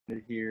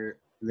here.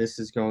 This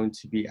is going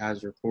to be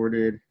as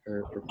recorded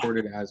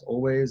as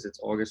always. It's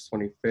August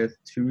 25th,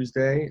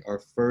 Tuesday, our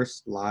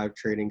first live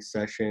trading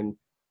session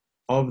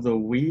of the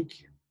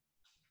week.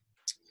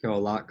 A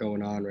lot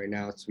going on right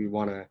now, so we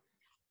want to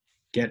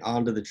get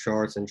onto the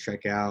charts and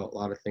check out a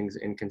lot of things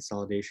in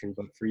consolidation.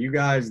 But for you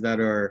guys that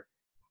are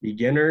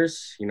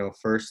beginners,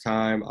 first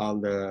time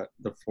on the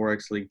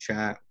Forex League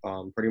chat,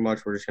 pretty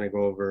much we're just going to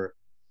go over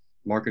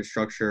market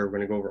structure. We're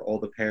going to go over all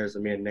the pairs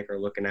that me and Nick are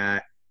looking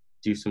at,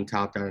 do some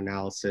top-down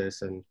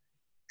analysis, and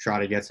try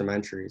to get some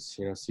entries,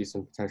 see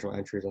some potential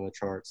entries on the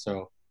chart.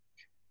 So,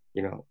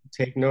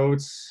 take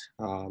notes,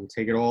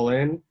 take it all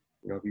in.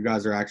 If you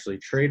guys are actually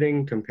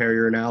trading, compare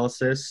your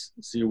analysis,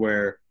 see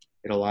where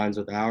it aligns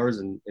with ours.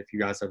 And if you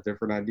guys have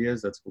different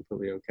ideas, that's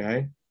completely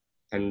okay.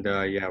 And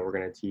we're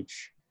going to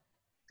teach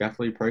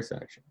definitely price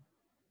action.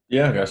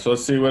 Yeah, guys. So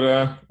let's see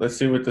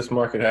what this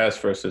market has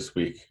for us this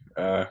week.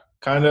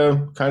 Kind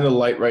of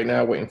light right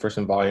now, waiting for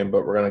some volume,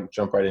 but we're gonna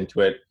jump right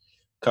into it.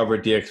 Cover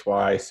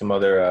DXY, some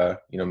other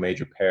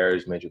major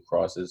pairs, major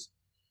crosses,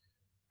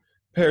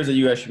 pairs that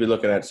you guys should be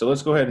looking at. So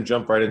let's go ahead and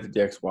jump right into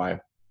DXY.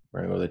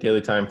 We're gonna go to the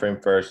daily time frame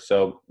first.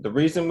 So the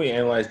reason we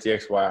analyze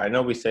DXY, I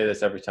know we say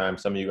this every time.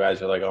 Some of you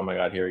guys are like, "Oh my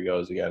God, here he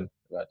goes again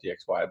about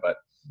DXY," but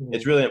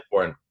it's really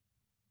important.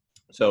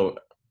 So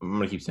I'm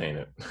gonna keep saying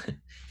it.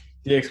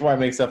 DXY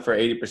makes up for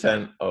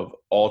 80% of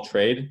all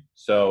trade.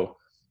 So,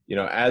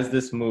 as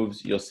this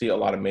moves, you'll see a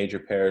lot of major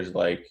pairs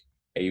like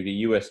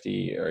AUD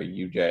USD or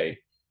UJ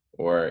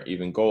or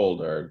even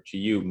gold or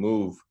GU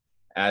move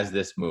as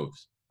this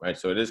moves, right?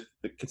 So it is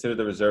considered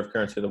the reserve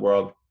currency of the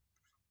world.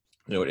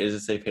 It is a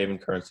safe haven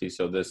currency.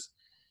 So there's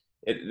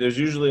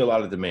usually a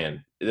lot of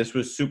demand. This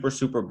was super,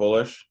 super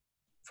bullish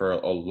for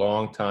a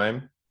long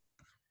time.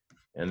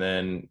 And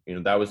then,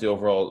 that was the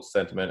overall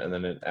sentiment. And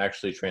then it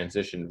actually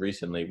transitioned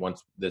recently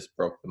once this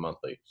broke the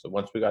monthly. So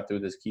once we got through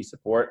this key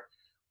support,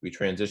 we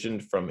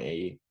transitioned from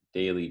a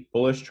daily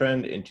bullish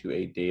trend into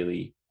a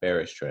daily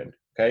bearish trend.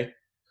 Okay.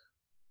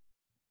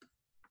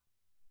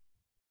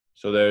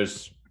 So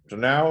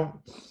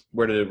now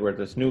we're at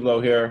this new low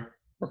here.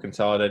 We're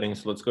consolidating.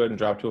 So let's go ahead and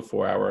drop to a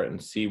 4-hour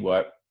and see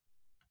what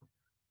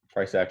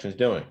price action is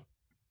doing.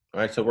 All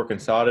right. So we're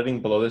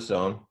consolidating below this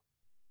zone. All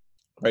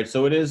right.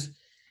 So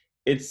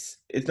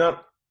it's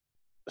not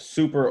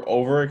super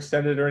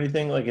overextended or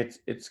anything. Like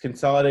it's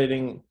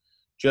consolidating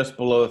just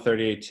below the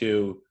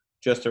 38.2,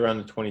 just around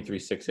the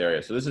 23.6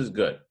 area. So this is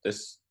good.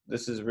 This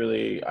is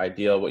really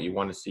ideal. What you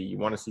want to see. You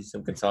want to see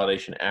some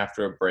consolidation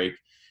after a break.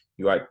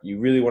 You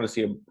really want to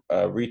see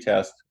a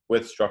retest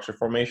with structure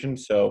formation.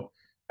 So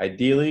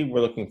ideally,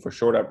 we're looking for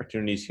short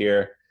opportunities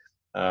here.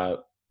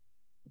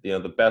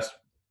 The best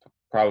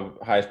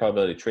highest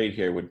probability trade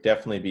here would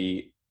definitely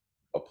be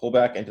a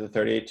pullback into the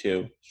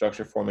 38.2,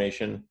 structure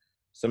formation,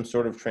 some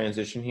sort of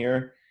transition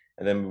here,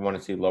 and then we want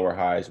to see lower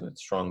highs with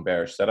strong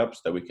bearish setups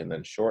that we can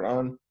then short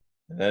on,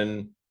 and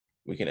then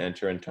we can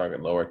enter and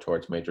target lower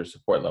towards major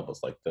support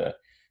levels like the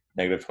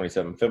negative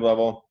 27 fib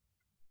level,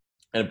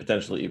 and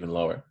potentially even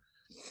lower.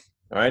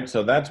 All right,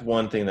 so that's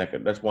one thing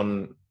that's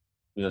one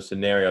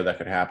scenario that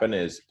could happen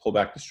is pull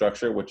back the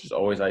structure, which is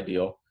always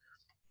ideal,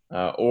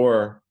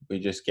 or we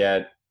just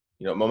get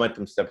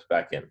momentum steps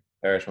back in,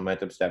 bearish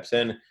momentum steps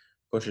in,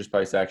 pushes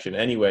price action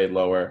anyway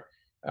lower.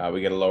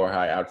 We get a lower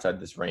high outside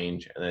this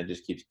range, and then it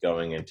just keeps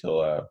going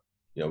until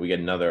we get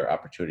another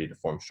opportunity to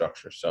form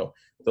structure. So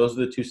those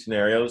are the two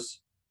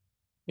scenarios.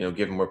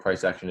 Given where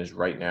price action is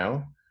right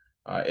now,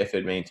 if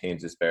it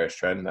maintains this bearish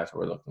trend, that's what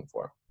we're looking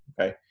for.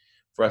 Okay,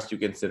 for us to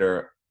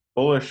consider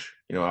bullish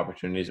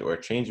opportunities or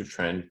a change of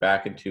trend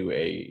back into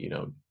a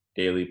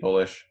daily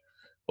bullish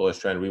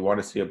trend, we want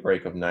to see a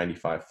break of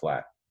 95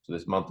 flat. So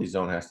this monthly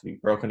zone has to be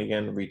broken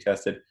again,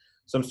 retested,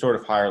 some sort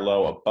of higher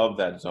low above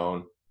that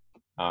zone,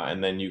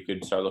 and then you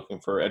could start looking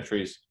for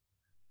entries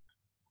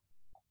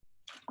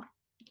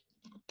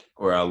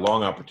or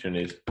long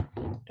opportunities.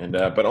 And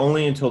but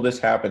only until this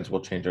happens will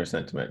change our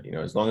sentiment.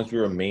 As long as we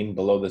remain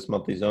below this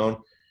monthly zone,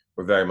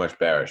 we're very much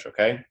bearish.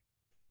 Okay,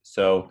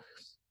 so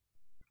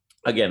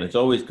again, it's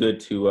always good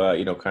to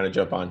kind of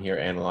jump on here,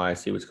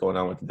 analyze, see what's going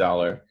on with the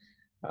dollar,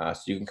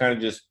 so you can kind of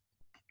just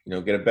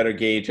get a better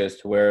gauge as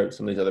to where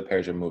some of these other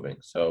pairs are moving.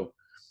 So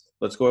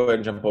let's go ahead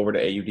and jump over to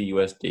AUD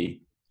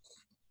USD,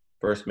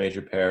 first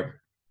major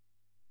pair.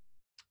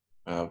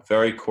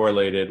 Very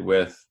correlated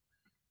with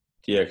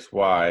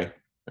DXY.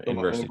 So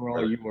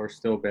overall, you are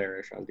still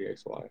bearish on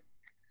DXY.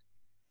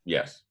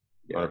 Yes,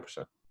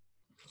 100%.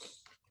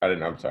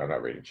 I'm sorry, I'm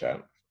not reading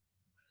chat.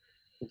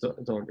 It's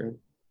all good.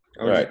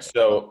 All right,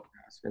 so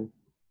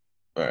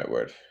all right,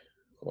 word.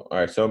 Cool. All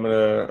right, so I'm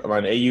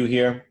on AU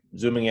here,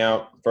 zooming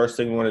out. First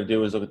thing we want to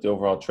do is look at the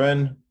overall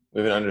trend.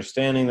 We have an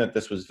understanding that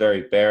this was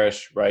very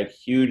bearish, right?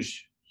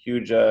 Huge,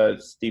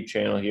 steep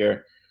channel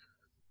here.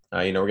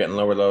 We're getting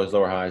lower lows,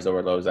 lower highs,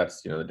 lower lows.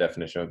 That's, the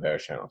definition of a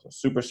bearish channel. So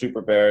super,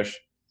 super bearish.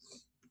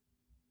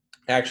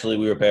 Actually,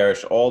 we were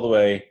bearish all the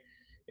way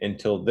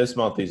until this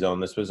monthly zone.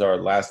 This was our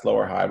last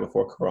lower high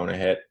before Corona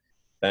hit.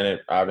 Then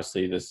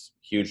obviously this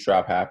huge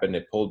drop happened.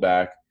 It pulled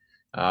back.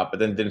 but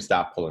then didn't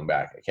stop pulling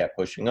back. It kept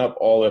pushing up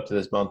all the way up to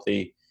this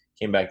monthly,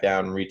 came back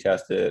down,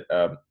 retested,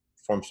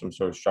 formed some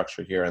sort of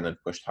structure here, and then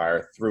pushed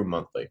higher through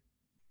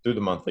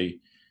the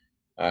monthly,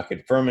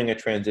 confirming a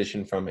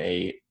transition from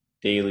a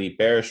daily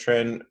bearish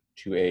trend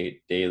to a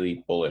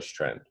daily bullish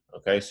trend.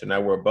 Okay, so now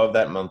we're above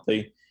that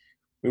monthly.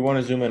 We want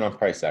to zoom in on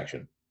price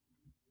action,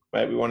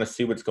 right? We want to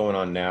see what's going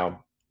on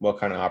now, what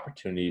kind of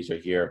opportunities are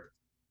here,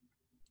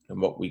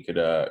 and what we could,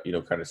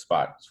 kind of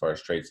spot as far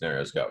as trade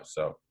scenarios go.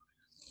 So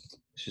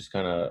let's just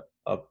kind of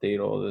update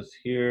all this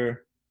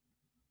here.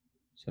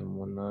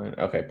 719.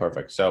 Okay,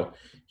 perfect. So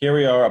here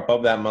we are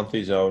above that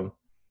monthly zone.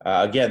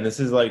 Again, this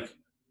is like,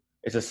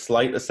 it's a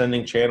slight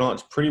ascending channel.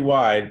 It's pretty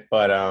wide,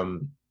 but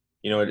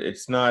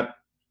it's not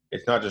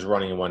just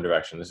running in one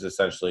direction. This is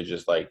essentially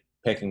just like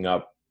picking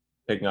up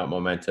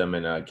momentum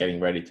and getting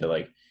ready to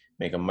like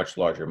make a much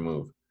larger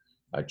move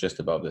just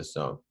above this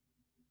zone.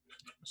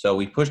 So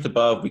we pushed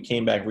above, we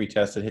came back,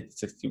 retested, hit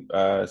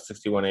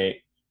 61.8.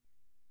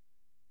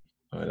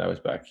 That was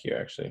back here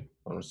actually.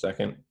 Hold on a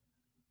second.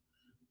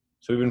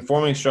 So we've been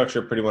forming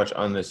structure pretty much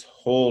on this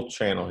whole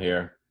channel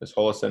here, this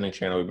whole ascending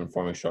channel. We've been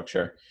forming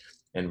structure,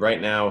 and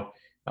right now,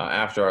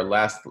 after our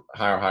last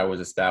higher high was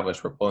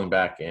established, we're pulling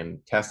back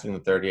and testing the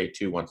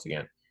 38.2 once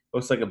again.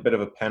 Looks like a bit of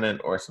a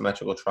pennant or a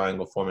symmetrical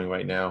triangle forming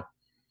right now.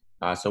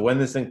 So when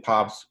this thing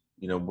pops,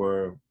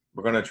 we're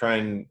going to try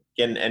and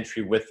get an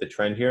entry with the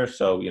trend here.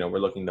 So we're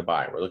looking to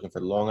buy. We're looking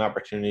for long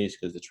opportunities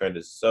because the trend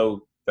is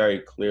so very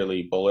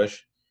clearly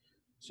bullish.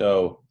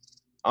 So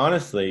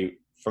honestly,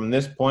 from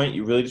this point,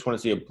 you really just want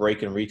to see a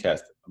break and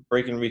retest. A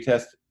break and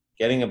retest,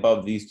 getting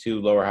above these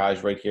two lower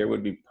highs right here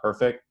would be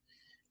perfect.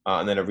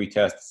 And then a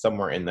retest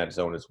somewhere in that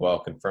zone as well,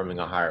 confirming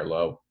a higher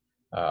low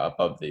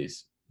above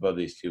these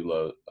two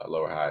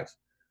lower highs.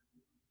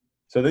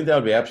 So I think that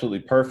would be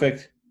absolutely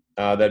perfect.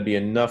 That'd be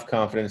enough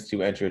confidence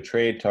to enter a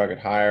trade, target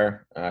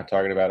higher,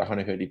 target about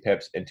 150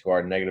 pips into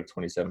our negative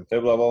 27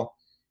 fib level.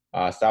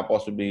 Stop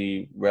loss would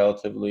be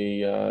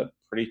relatively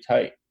pretty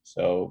tight.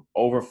 So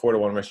over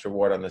 4-to-1 risk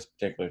reward on this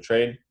particular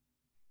trade.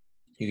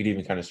 You could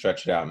even kind of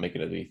stretch it out and make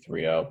it a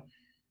V3.0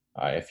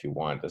 if you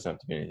want. It doesn't have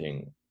to be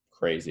anything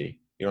crazy.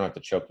 You don't have to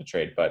choke the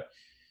trade. But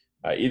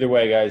either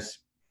way, guys,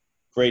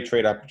 great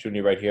trade opportunity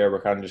right here.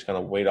 We're kind of just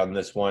going to wait on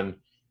this one. A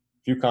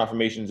few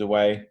confirmations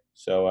away.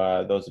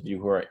 So those of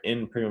you who are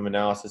in premium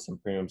analysis and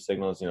premium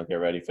signals, get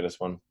ready for this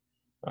one,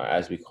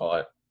 as we call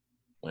it,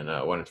 when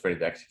it's ready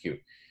to execute.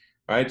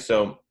 All right,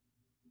 so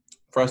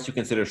for us to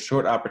consider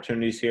short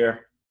opportunities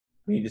here,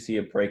 we need to see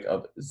a break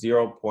of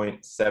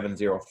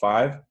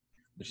 0.705,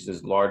 which is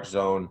this large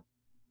zone,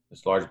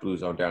 this large blue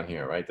zone down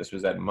here, right? This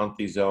was that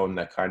monthly zone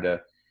that kind of,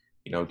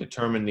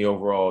 determined the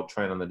overall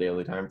trend on the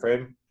daily time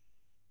frame,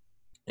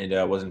 and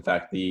was in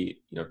fact the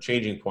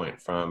changing point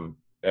from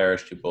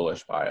bearish to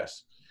bullish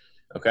bias.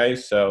 Okay,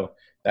 so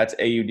that's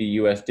AUD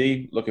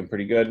USD looking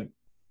pretty good.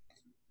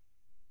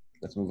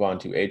 Let's move on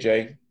to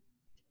AJ.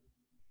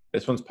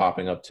 This one's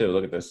popping up too.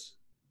 Look at this.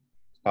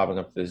 It's popping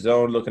up to the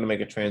zone, looking to make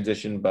a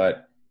transition,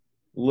 but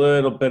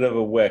little bit of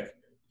a wick.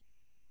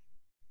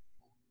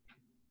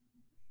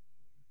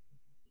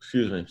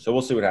 Excuse me. So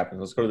we'll see what happens.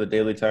 Let's go to the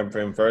daily time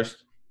frame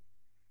first.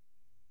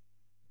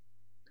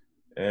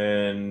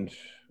 And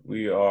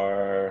we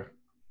are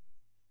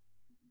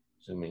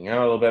zooming out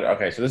a little bit.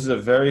 Okay, so this is a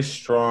very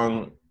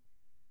strong,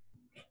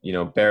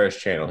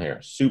 bearish channel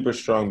here. Super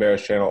strong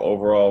bearish channel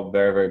overall,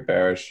 very, very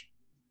bearish.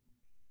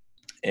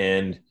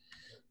 And,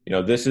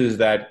 this is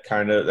that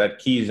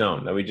key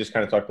zone that we just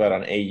kind of talked about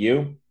on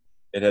AU.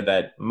 It had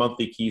that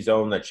monthly key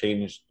zone that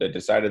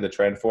decided the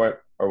trend for it,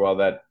 or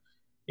that,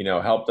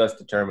 helped us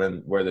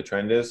determine where the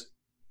trend is.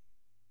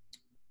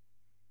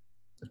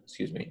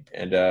 Excuse me.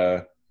 And,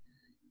 hold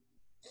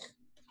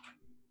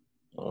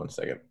on 1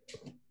 second.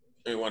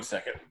 Give me 1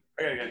 second.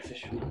 I gotta get a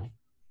tissue.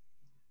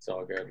 It's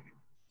all good.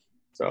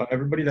 So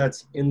everybody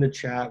that's in the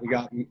chat, we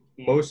got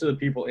most of the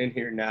people in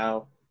here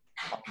now.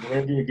 We're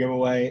going to do a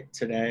giveaway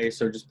today,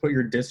 so just put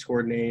your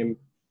Discord name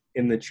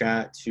in the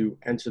chat to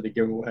enter the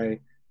giveaway.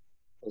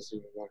 Let's see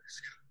what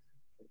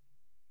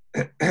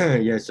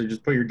yeah, so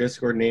just put your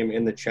Discord name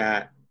in the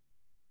chat.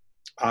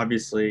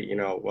 Obviously,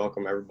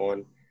 welcome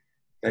everyone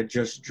that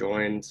just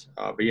joined.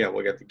 But yeah,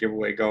 we'll get the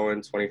giveaway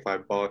going,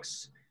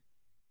 $25.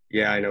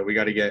 Yeah, I know we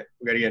got to get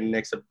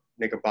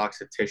Nick a box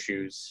of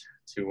tissues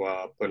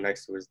to put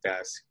next to his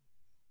desk.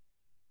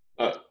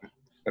 But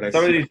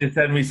somebody needs to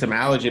send me some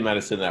allergy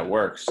medicine that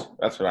works.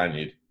 That's what I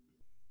need.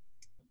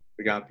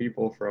 We got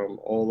people from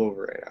all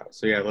over right now.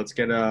 So yeah, let's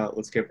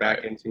get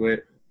back into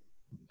it.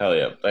 Hell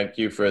yeah! Thank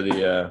you for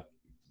the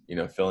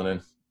filling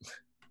in.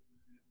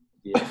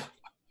 Yeah.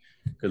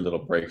 Good little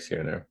breaks here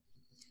and there.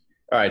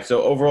 All right,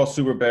 so overall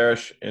super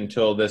bearish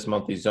until this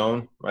monthly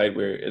zone, right?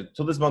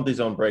 Until this monthly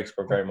zone breaks,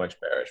 we're very much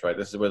bearish, right?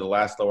 This is where the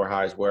last lower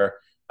highs were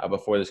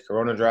before this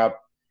Corona drop,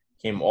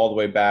 came all the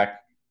way back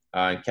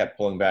and kept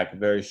pulling back. A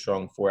very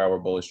strong 4-hour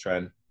bullish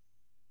trend.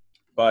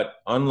 But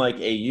unlike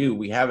AU,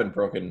 we haven't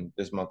broken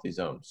this monthly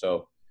zone.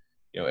 So,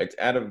 it's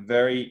at a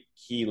very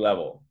key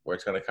level where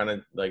it's going to kind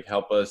of like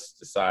help us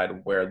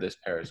decide where this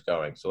pair is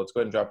going. So let's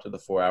go ahead and drop to the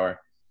 4-hour.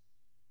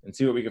 and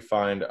see what we can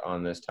find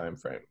on this time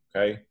frame.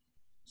 Okay,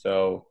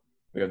 so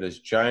we have this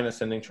giant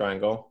ascending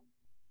triangle,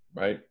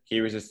 right? Key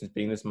resistance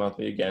being this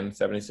monthly again,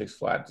 76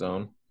 flat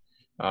zone,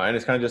 and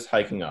it's kind of just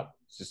hiking up.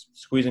 It's just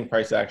squeezing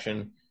price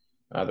action.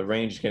 The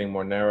range is getting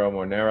more narrow,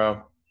 more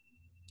narrow.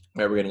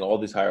 Right, we're getting all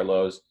these higher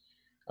lows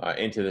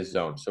into this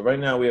zone. So right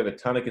now we have a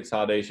ton of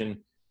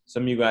consolidation.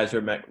 Some of you guys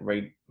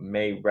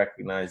may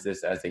recognize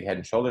this as a head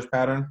and shoulders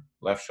pattern.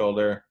 Left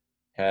shoulder,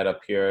 head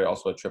up here,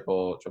 also a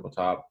triple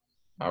top.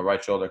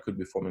 Right shoulder could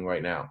be forming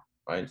right now,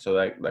 right? So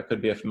that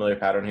could be a familiar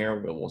pattern here.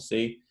 We'll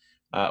see.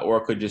 Or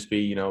it could just be,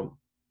 you know,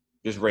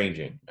 just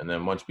ranging. And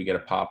then once we get a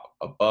pop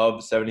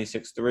above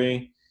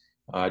 76.3,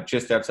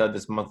 just outside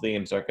this monthly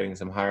and start getting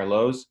some higher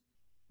lows,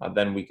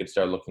 then we could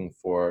start looking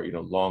for, you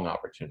know, long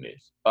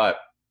opportunities. But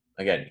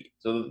again,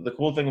 so the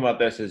cool thing about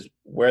this is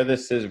where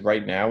this is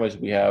right now is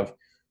we have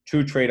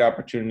two trade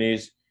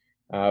opportunities,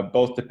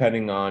 both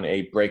depending on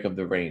a break of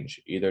the range,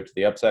 either to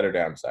the upside or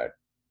downside.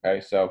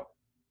 Okay, so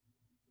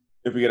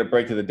if we get a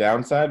break to the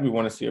downside, we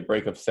want to see a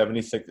break of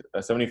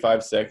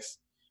 75.6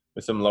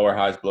 with some lower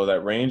highs below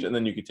that range, and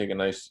then you could take a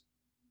nice,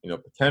 you know,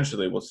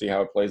 potentially, we'll see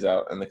how it plays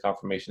out, and the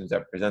confirmations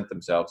that present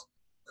themselves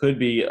could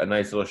be a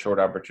nice little short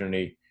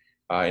opportunity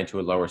into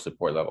a lower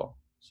support level.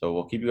 So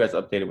we'll keep you guys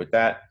updated with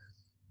that.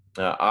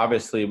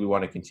 Obviously, we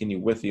want to continue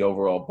with the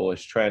overall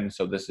bullish trend.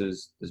 So this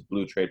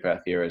blue trade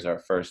path here is our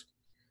first,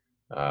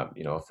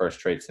 you know, first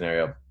trade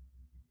scenario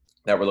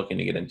that we're looking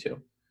to get into.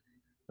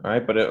 All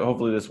right, but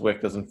hopefully this wick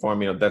doesn't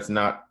form. You know, that's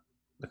not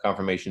the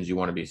confirmations you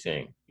want to be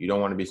seeing. You don't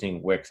want to be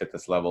seeing wicks at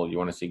this level. You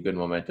want to see good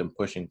momentum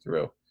pushing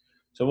through.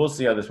 So we'll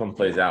see how this one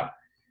plays out.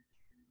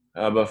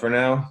 But for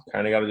now,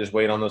 kind of got to just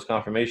wait on those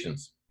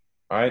confirmations.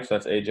 All right, so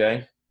that's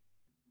AJ.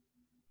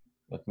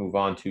 Let's move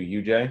on to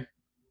UJ.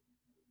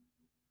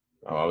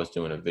 Oh, I was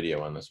doing a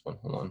video on this one.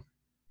 Hold on.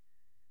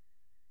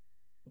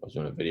 I was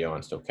doing a video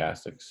on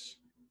stochastics.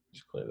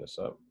 Just clear this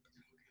up.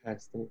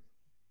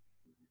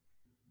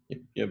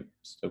 Yep,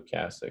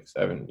 stochastics.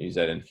 I haven't used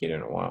that indicator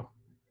in a while.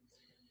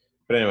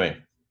 But anyway,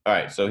 all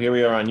right, so here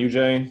we are on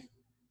UJ.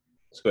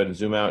 Let's go ahead and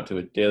zoom out to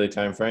a daily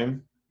time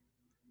frame.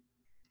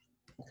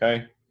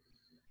 Okay.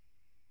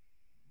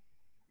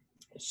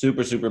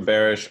 Super, super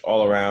bearish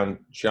all around,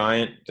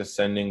 giant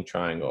descending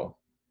triangle.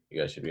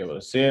 You guys should be able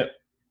to see it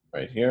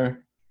right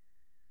here.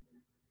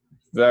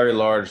 Very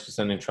large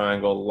descending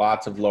triangle,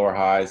 lots of lower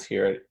highs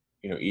here at,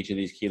 you know, each of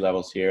these key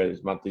levels here.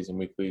 There's monthlies and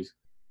weeklies.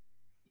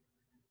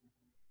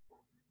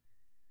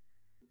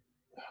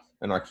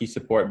 And our key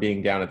support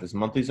being down at this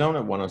monthly zone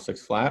at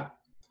 106 flat.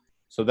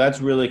 So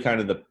that's really kind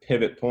of the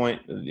pivot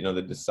point, you know,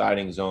 the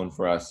deciding zone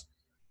for us,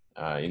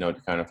 you know,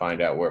 to kind of find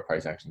out where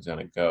price action is going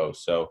to go.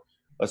 So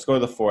let's go to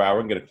the 4 hour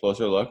and get a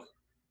closer look.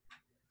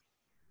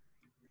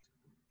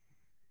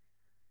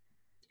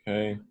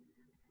 Okay.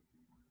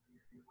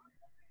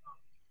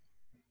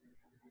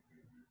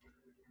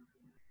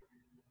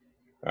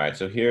 All right,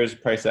 so here's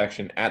price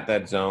action at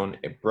that zone.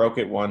 It broke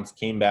it once,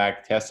 came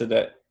back, tested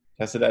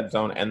that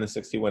zone and the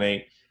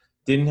 61.8.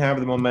 Didn't have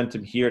the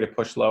momentum here to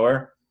push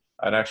lower.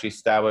 It actually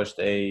established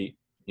a,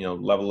 you know,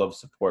 level of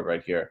support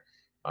right here.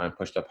 And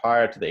pushed up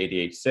higher to the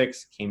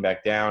 88.6, came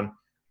back down,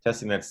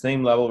 testing that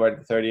same level right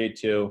at the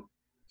 38.2,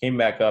 came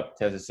back up,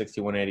 tested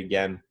 61.8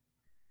 again.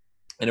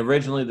 And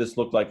originally this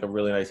looked like a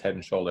really nice head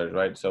and shoulders,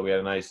 right? So we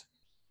had a nice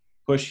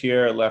push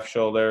here, left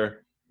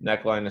shoulder,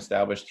 neckline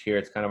established here.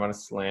 It's kind of on a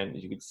slant,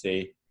 as you can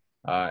see.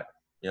 You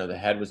know, the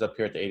head was up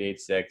here at the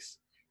 886,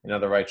 and now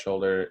the right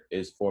shoulder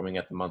is forming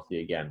at the monthly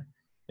again.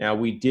 Now,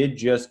 we did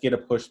just get a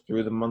push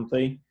through the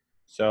monthly,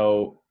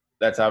 so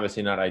that's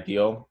obviously not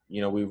ideal.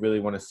 You know, we really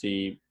want to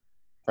see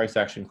price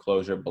action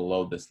closure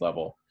below this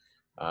level,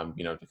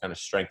 you know, to kind of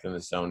strengthen the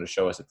zone to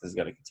show us that this is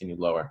going to continue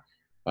lower.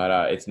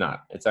 But it's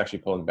not. It's actually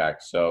pulling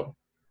back. So,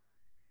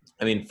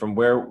 I mean, from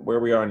where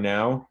we are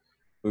now,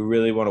 we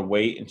really want to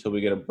wait until we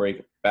get a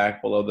break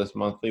back below this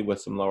monthly with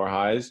some lower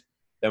highs.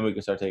 Then we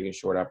can start taking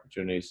short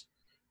opportunities.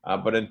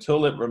 But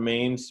until it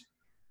remains,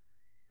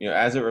 you know,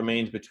 as it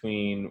remains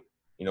between,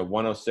 you know,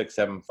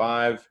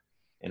 106.75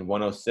 and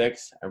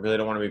 106, I really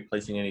don't want to be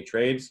placing any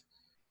trades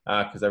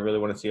because I really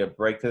want to see a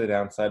break to the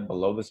downside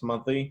below this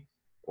monthly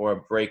or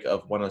a break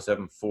of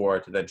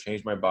 107.4 to then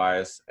change my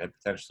bias and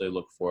potentially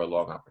look for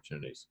long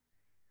opportunities.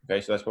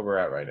 Okay, so that's where we're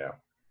at right now.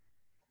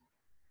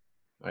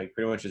 I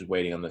pretty much just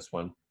waiting on this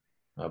one.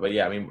 But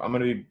yeah, I mean,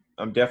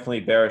 I'm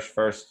definitely bearish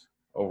first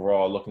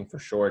overall, looking for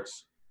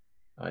shorts.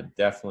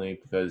 Definitely,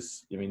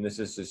 because I mean, this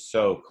is just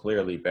so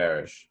clearly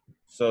bearish,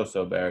 so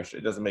bearish.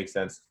 It doesn't make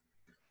sense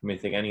for me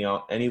to take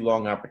any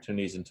long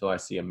opportunities until I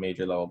see a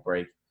major level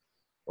break,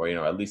 or you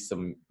know, at least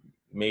some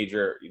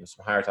major, you know,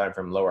 some higher time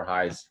from lower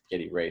highs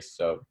get erased.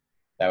 So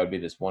that would be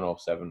this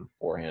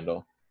 107.4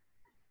 handle.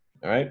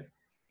 All right,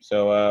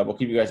 so we'll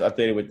keep you guys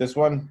updated with this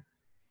one.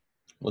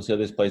 We'll see how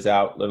this plays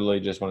out. Literally,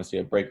 just want to see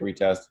a break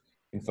retest,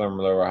 confirm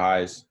lower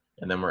highs,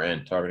 and then we're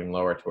in targeting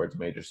lower towards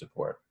major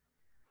support.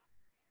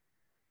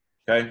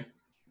 Okay,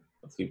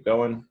 let's keep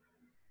going.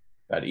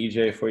 Got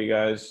EJ for you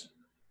guys.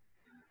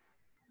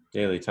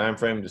 Daily time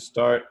frame to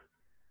start.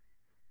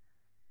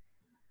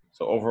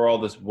 So overall,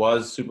 this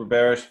was super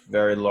bearish,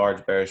 very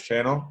large bearish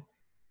channel,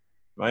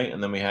 right?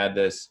 And then we had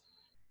this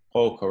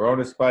whole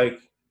Corona spike,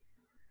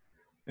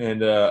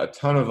 and a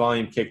ton of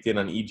volume kicked in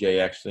on EJ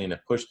actually, and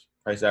it pushed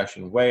price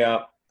action way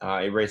up,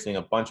 erasing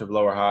a bunch of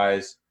lower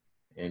highs,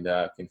 and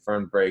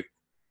confirmed break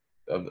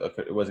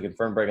it was a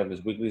confirmed break of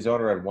this weekly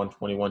zone around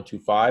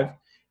 121.25,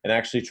 and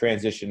actually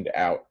transitioned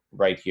out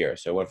right here.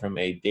 So it went from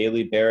a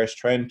daily bearish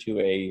trend to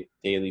a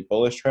daily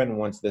bullish trend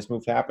once this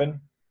move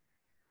happened.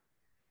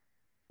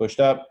 Pushed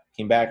up,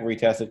 came back,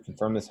 retested,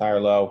 confirmed this higher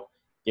low,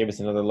 gave us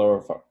another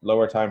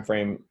lower time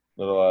frame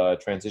little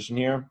transition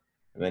here,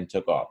 and then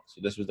took off. So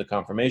this was the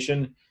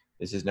confirmation.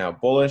 This is now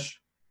bullish.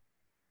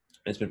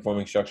 It's been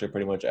forming structure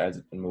pretty much as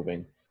it's been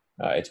moving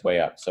its way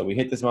up. So we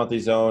hit this monthly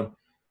zone.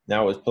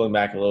 Now it was pulling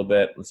back a little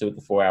bit. Let's see what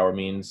the 4 hour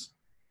means.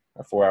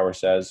 Our 4 hour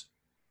says.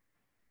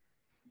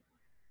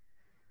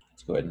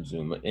 Let's go ahead and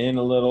zoom in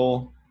a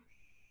little.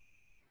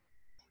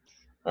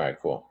 All right,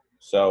 cool.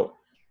 So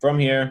from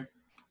here,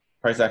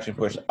 price action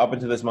pushed up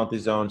into this monthly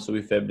zone, so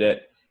we fibbed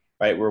it.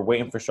 Right, we're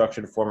waiting for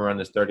structure to form around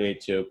this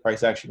 38.2.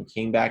 Price action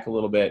came back a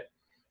little bit.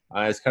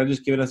 It's kind of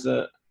just giving us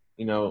a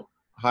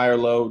higher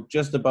low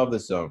just above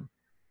this zone,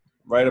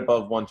 right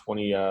above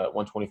 120,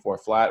 124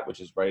 flat, which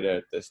is right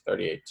at this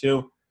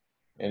 38.2.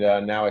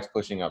 And now it's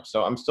pushing up.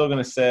 So I'm still going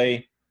to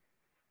say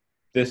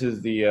this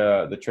is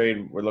the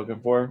trade we're looking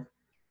for.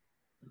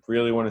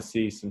 Really want to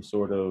see some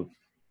sort of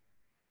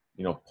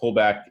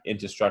pullback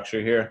into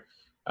structure here.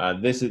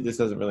 This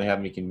doesn't really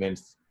have me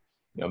convinced.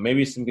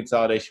 Maybe some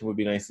consolidation would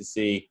be nice to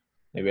see.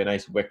 Maybe a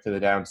nice wick to the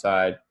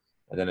downside,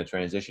 and then a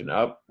transition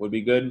up would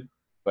be good.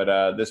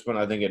 But this one,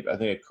 I think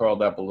it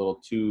curled up a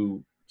little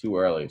too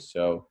early.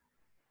 So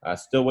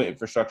still waiting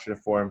for structure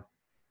to form.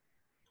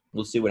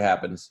 We'll see what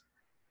happens.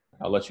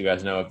 I'll let you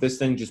guys know. If this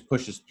thing just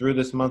pushes through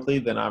this monthly,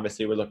 then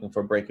obviously we're looking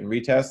for break and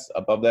retests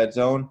above that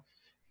zone.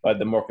 But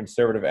the more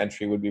conservative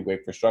entry would be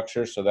wait for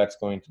structure. So that's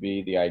going to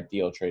be the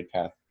ideal trade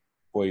path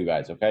for you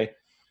guys, okay?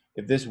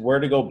 If this were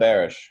to go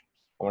bearish,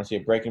 I want to see a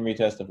break and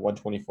retest of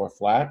 124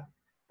 flat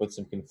with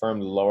some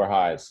confirmed lower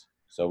highs.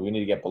 So we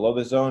need to get below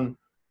the zone,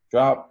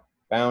 drop,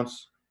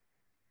 bounce,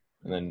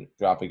 and then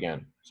drop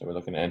again. So we're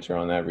looking to enter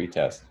on that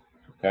retest,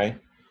 okay?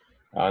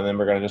 And then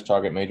we're going to just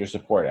target major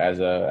support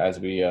as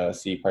we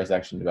see price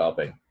action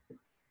developing.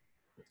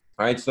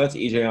 All right, so that's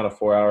EJ on a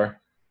 4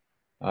 hour.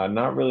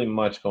 Not really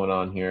much going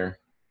on here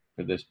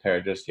for this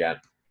pair just yet.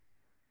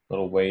 A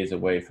little ways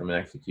away from an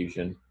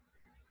execution.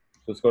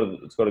 So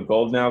let's go to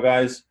gold now,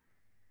 guys.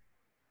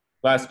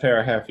 Last pair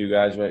I have for you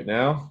guys right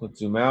now. Let's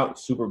zoom out.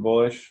 Super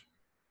bullish.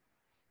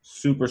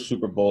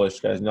 Super bullish,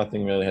 guys.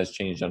 Nothing really has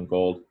changed on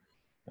gold.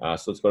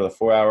 So let's go to the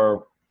 4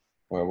 hour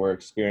where we're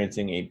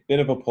experiencing a bit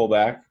of a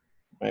pullback.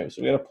 Right,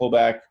 so we got a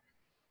pullback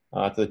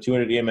to the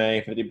 200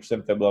 EMA,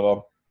 50% fib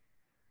level.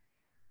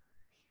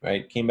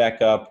 Right, came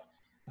back up,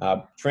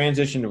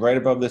 transitioned right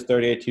above this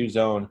 38.2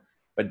 zone,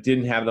 but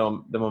didn't have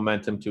the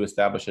momentum to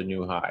establish a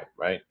new high.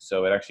 Right,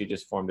 so it actually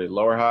just formed a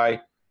lower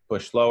high,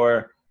 pushed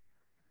lower,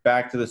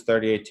 back to this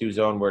 38.2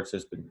 zone where it's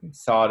just been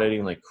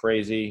consolidating like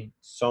crazy.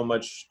 So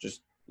much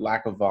just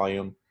lack of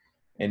volume,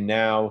 and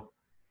now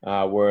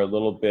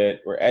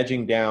we're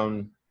edging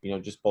down,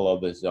 just below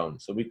this zone.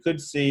 So we could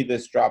see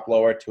this drop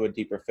lower to a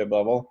deeper fib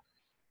level.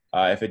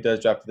 If it does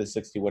drop to the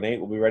 61.8,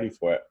 we'll be ready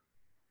for it.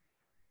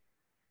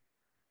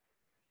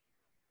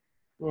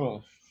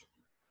 Oh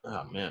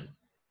man.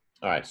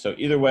 All right, so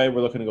either way, we're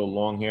looking to go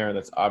long here.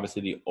 That's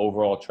obviously the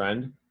overall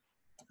trend.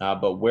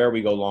 But where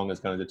we go long is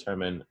going to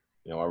determine,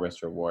 our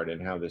risk reward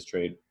and how this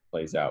trade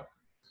plays out.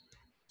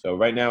 So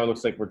right now, it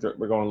looks like we're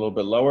going a little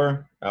bit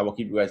lower. We'll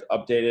keep you guys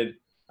updated.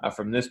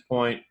 From this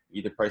point,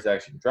 either price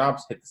action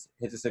drops, hits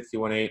the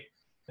 61.8,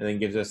 and then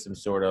gives us some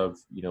sort of,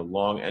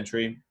 long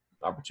entry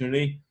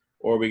opportunity,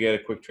 or we get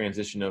a quick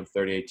transition of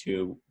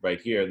 38.2 right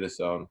here, this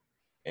zone,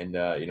 and,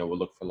 we'll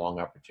look for long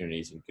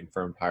opportunities and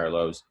confirmed higher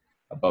lows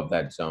above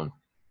that zone.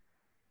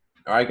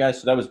 All right,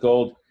 guys, so that was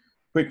gold.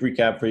 Quick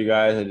recap for you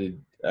guys.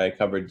 I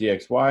covered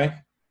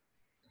DXY,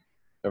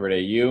 covered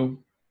AU,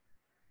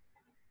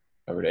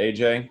 covered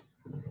AJ,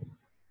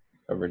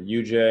 covered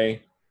UJ,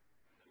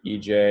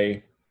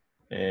 EJ,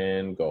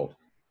 and gold.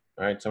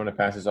 All right, so I'm going to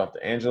pass this off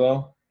to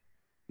Angelo.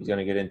 He's going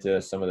to get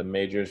into some of the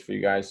majors for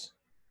you guys.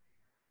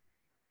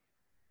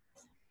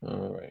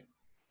 All right.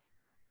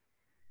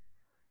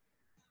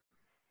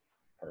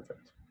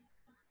 Perfect.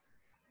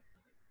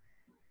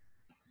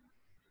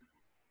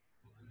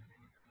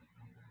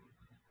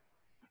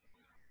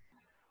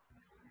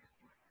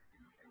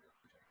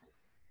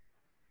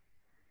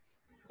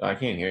 I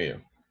can't hear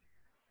you.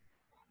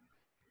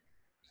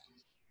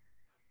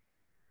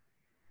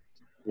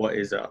 What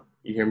is up?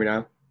 You hear me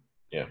now?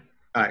 Yeah.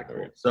 All right,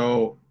 cool.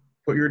 So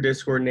put your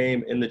Discord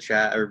name in the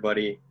chat,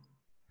 everybody.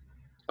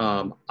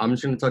 I'm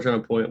just going to touch on a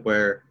point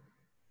where,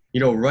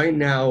 right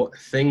now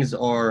things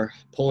are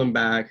pulling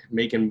back,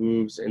 making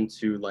moves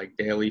into like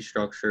daily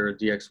structure.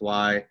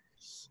 DXY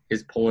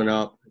is pulling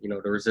up,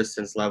 the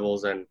resistance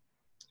levels, and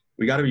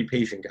we got to be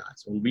patient,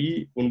 guys. When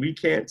we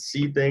can't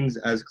see things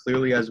as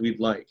clearly as we'd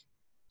like,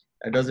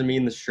 That doesn't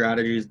mean the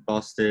strategy is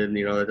busted.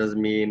 You know, that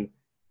doesn't mean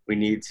we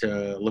need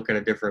to look at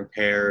a different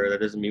pair.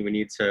 That doesn't mean we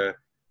need to,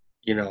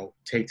 you know,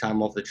 take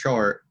time off the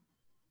chart.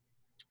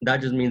 That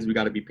just means we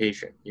got to be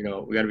patient. You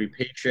know, we got to be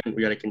patient.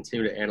 We got to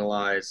continue to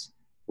analyze,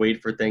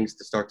 wait for things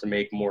to start to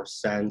make more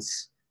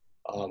sense,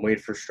 wait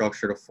for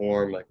structure to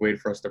form, like wait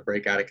for us to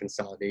break out of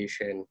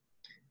consolidation.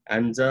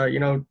 And you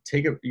know,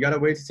 you got to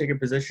wait to take a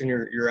position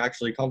you're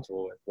actually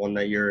comfortable with, one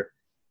that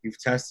you've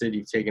tested,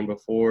 you've taken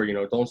before. You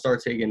know, don't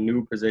start taking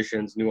new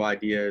positions, new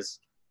ideas,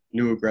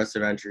 new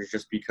aggressive entries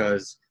just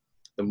because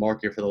the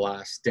market for the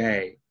last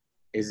day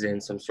is in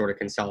some sort of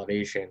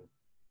consolidation.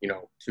 You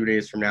know, 2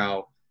 days from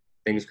now,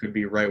 things could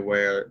be right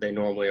where they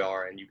normally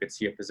are, and you could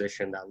see a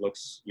position that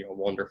looks, you know,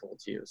 wonderful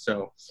to you.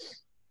 So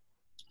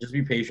just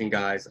be patient,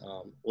 guys.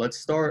 Let's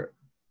start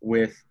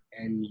with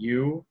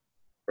NU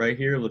right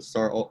here. Let's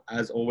start,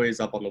 as always,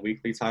 up on the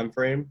weekly time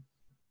frame,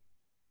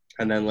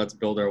 and then let's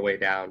build our way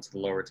down to the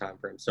lower time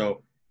frame.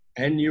 So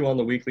NU on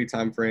the weekly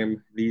time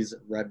frame, these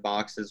red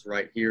boxes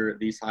right here,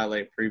 these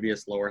highlight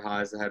previous lower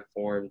highs that had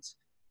formed.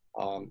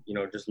 You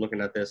know, just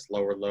looking at this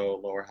lower low,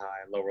 lower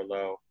high, lower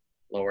low,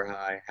 lower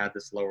high, had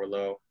this lower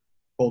low,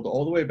 pulled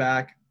all the way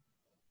back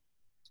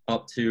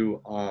up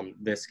to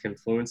this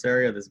confluence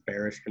area, this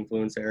bearish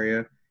confluence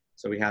area.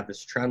 So we had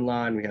this trend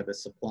line, we had the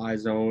supply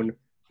zone.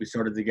 We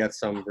started to get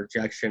some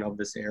rejection of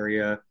this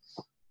area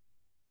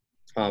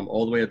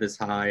all the way at this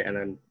high. And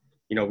then,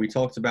 you know, we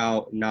talked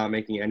about not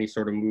making any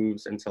sort of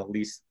moves until at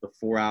least the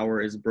 4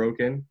 hour is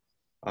broken.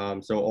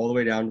 So all the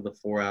way down to the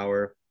 4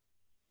 hour,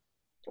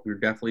 we're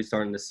definitely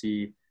starting to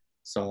see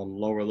some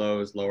lower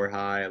lows, lower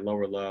high,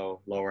 lower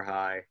low, lower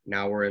high.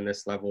 Now we're in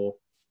this level.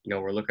 You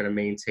know, we're looking to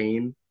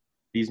maintain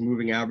these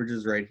moving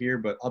averages right here,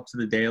 but up to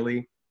the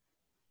daily,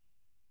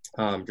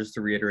 just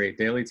to reiterate,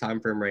 daily time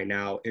frame right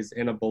now is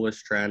in a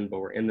bullish trend, but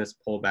we're in this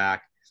pullback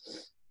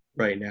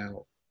right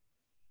now.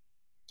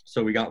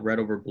 So we got red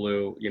over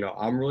blue. You know,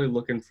 I'm really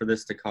looking for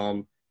this to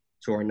come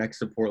to our next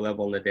support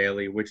level in the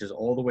daily, which is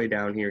all the way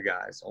down here,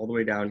 guys, all the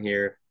way down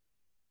here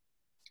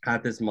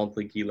at this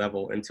monthly key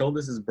level. Until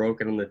this is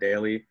broken on the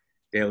daily,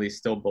 is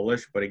still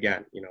bullish. But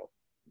again, you know,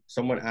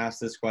 someone asked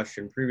this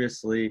question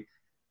previously.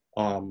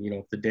 You know,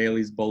 if the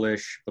daily's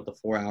bullish, but the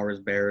 4 hour is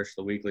bearish,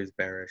 the weekly is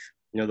bearish.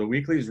 You know, the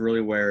weekly is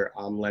really where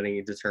I'm letting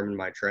it determine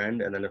my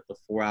trend. And then if the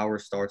 4 hour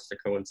starts to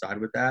coincide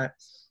with that,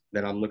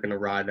 then I'm looking to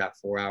ride that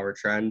 4 hour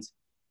trend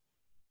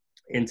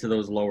into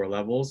those lower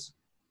levels.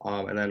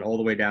 And then all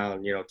the way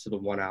down, you know, to the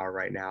 1 hour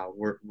right now.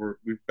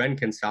 We've been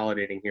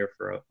consolidating here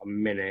for a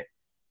minute.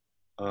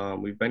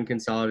 We've been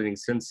consolidating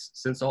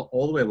since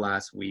all the way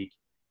last week.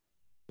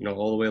 You know,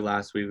 all the way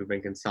last week, we've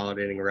been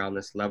consolidating around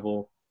this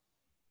level.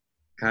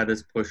 Had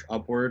this push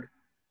upward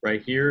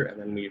right here, and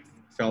then we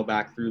fell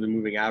back through the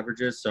moving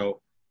averages.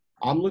 So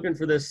I'm looking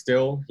for this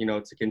still, you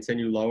know, to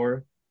continue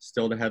lower,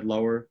 still to head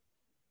lower.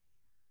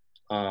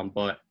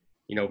 But,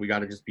 you know, we got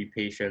to just be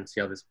patient,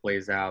 see how this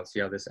plays out, see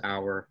how this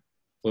hour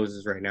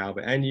closes right now.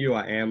 But NU,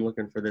 I am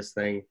looking for this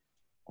thing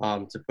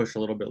to push a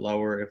little bit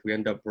lower. If we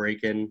end up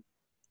breaking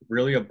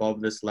really above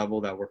this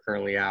level that we're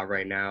currently at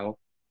right now,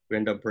 we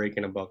end up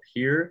breaking above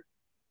here,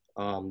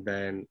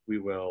 then we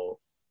will,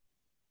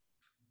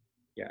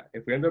 yeah,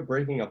 if we end up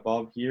breaking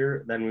above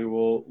here, then we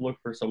will look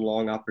for some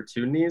long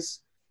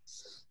opportunities.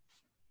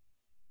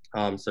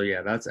 So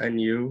yeah, that's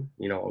NU.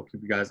 You know, I'll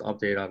keep you guys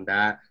updated on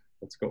that.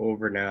 Let's go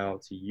over now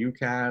to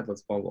UCAD.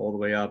 Let's bump all the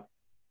way up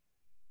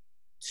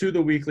to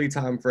the weekly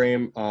time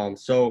frame.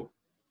 So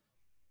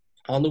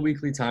on the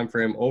weekly time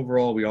frame,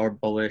 overall, we are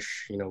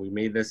bullish. You know, we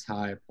made this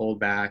high, pulled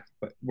back,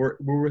 but we're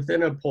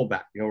within a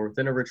pullback. You know, we're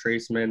within a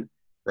retracement.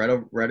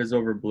 Red is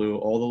over blue.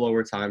 All the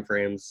lower time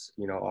frames,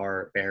 you know,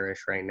 are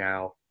bearish right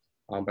now.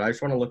 But I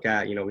just want to look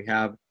at, you know, we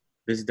have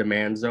this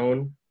demand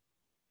zone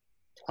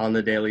on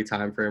the daily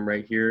time frame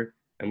right here.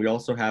 And we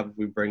also have,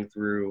 we bring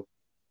through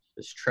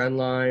this trend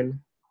line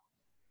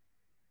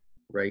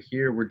right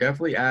here. We're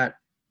definitely at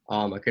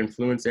a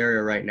confluence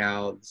area right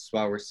now. This is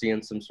why we're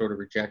seeing some sort of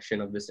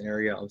rejection of this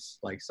area of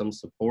like some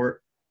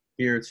support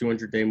here,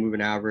 200-day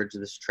moving average,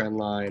 this trend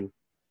line.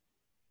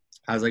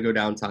 As I go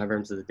down time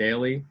frames to the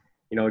daily,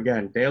 you know,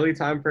 again, daily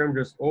time frame,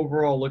 just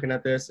overall looking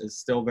at this is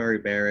still very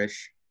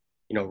bearish.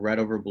 You know, red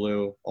over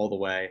blue all the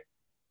way.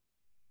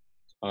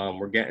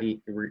 We're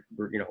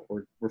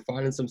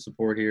finding some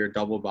support here,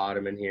 double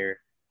bottom in here,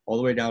 all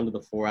the way down to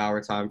the 4 hour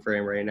time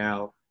frame right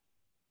now.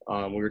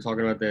 We were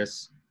talking about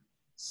this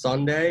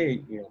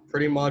Sunday, you know,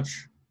 pretty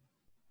much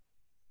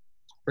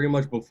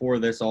before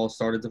this all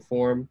started to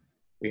form.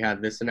 We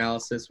had this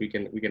analysis. We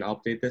can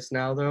update this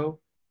now though.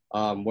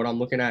 What I'm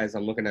looking at is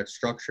I'm looking at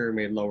structure,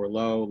 made lower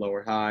low,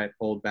 lower high,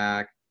 pulled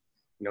back,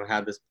 you know,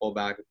 had this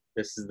pullback.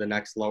 This is the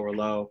next lower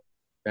low.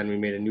 Then we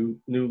made a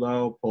new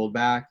low, pulled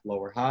back,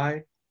 lower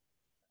high.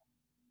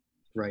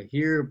 Right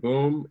here,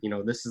 boom. You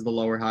know, this is the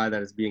lower high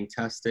that is being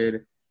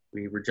tested.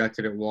 We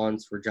rejected it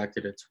once,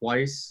 rejected it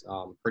twice.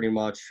 Pretty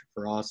much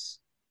for us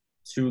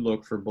to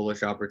look for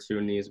bullish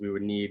opportunities, we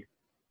would need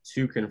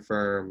to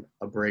confirm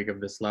a break of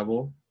this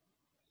level.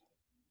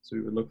 So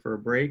we would look for a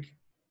break.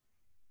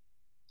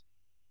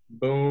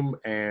 Boom,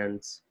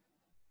 and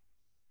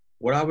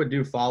what I would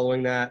do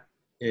following that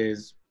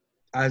is,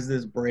 as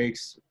this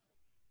breaks,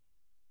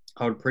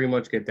 I would pretty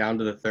much get down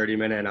to the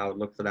 30-minute and I would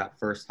look for that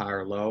first high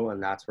or low,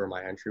 and that's where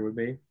my entry would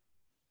be.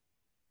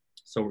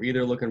 So we're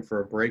either looking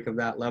for a break of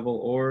that level,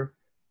 or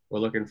we're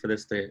looking for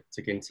this to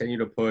continue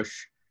to push,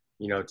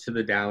 to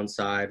the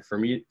downside. For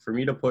me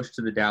to push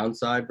to the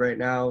downside right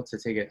now, to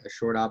take a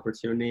short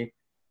opportunity,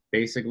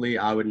 basically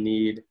I would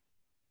need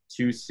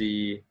to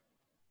see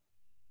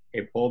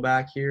a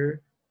pullback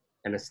here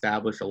and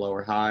establish a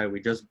lower high.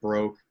 We just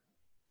broke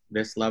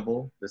this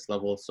level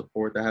of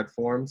support that had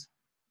formed.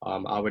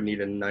 I would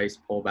need a nice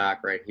pullback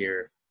right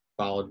here,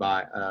 followed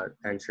by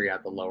entry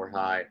at the lower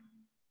high,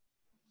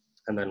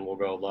 and then we'll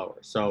go lower.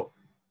 So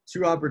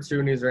 2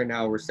 opportunities right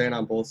now. We're staying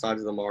on both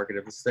sides of the market.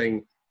 If this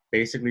thing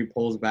basically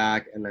pulls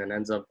back and then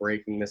ends up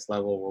breaking this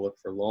level, we'll look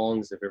for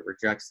longs. If it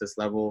rejects this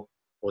level,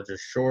 we'll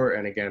just short.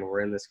 And again,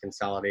 we're in this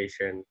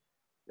consolidation.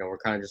 We're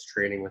kind of just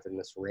trading within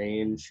this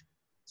range.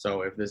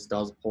 So if this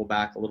does pull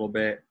back a little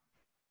bit,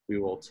 we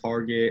will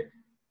target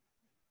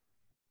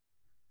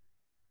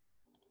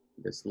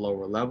this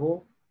lower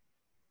level.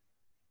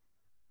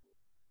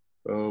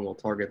 Boom, we'll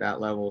target that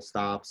level,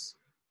 stops,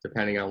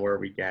 depending on where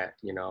we get,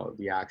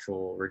 the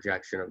actual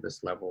rejection of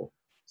this level.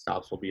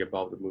 Stops will be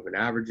above the moving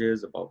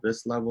averages, above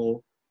this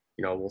level.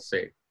 We'll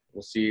see.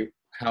 We'll see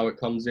how it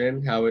comes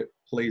in, how it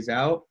plays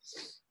out.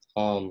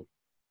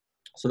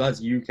 So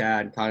that's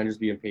UCAD, kind of just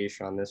being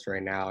patient on this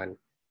right now. And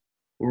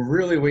we're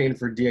really waiting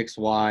for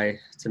DXY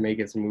to make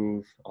its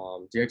move.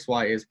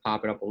 DXY is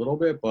popping up a little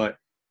bit, but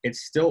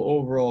it's still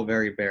overall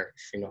very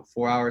bearish.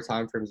 4-hour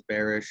time frames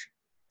bearish,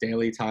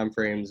 daily time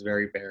frames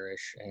very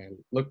bearish. And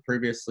look,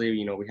 previously,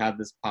 we had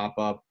this pop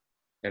up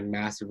and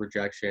massive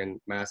rejection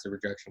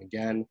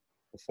again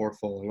before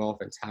falling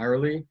off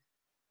entirely.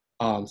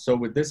 So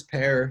with this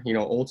pair,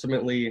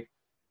 ultimately,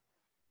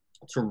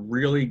 to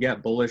really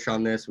get bullish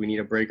on this, we need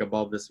to break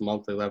above this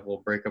monthly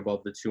level, break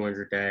above the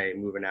 200-day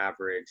moving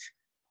average.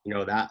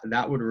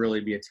 That would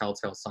really be a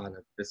telltale sign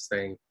that this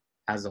thing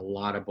has a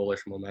lot of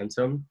bullish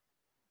momentum.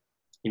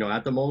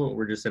 At the moment,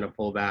 we're just in a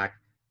pullback.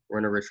 We're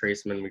in a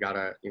retracement. We got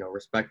to,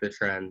 respect the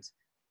trend.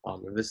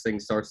 If this thing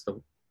starts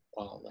to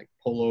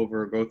pull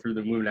over, go through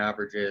the moving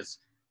averages,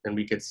 then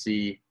we could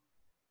see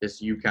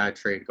this UCAD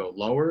trade go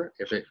lower.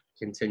 If it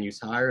continues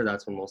higher,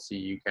 that's when we'll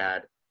see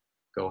UCAD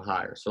go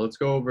higher. So let's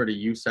go over to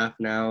USEF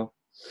now.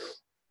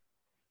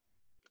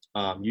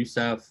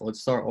 USEF,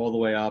 let's start all the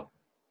way up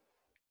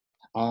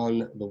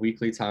on the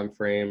weekly time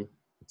frame.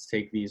 Let's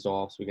take these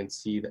off so we can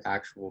see the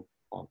actual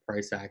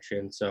price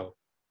action. So,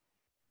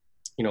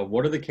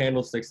 what are the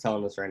candlesticks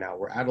telling us right now?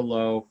 We're at a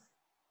low,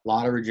 a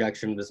lot of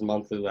rejection of this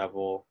monthly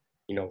level,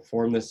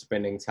 form this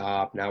spinning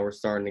top. Now we're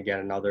starting to get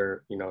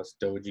another,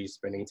 doji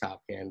spinning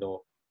top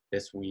candle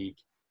this week.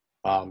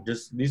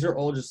 These are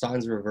all just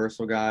signs of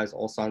reversal, guys,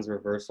 all signs of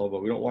reversal,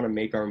 but we don't want to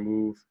make our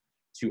move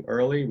too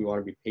early. We want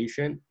to be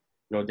patient.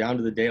 Down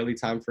to the daily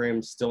time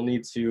frame, still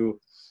need to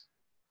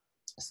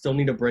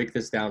break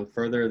this down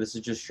further. This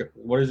is just,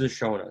 what is this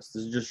showing us?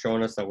 This is just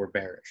showing us that we're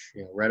bearish,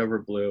 red over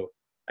blue.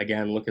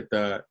 Again, look at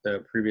the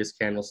previous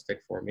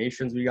candlestick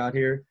formations we got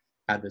here.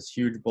 Had this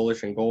huge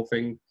bullish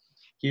engulfing.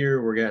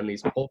 Here, we're getting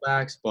these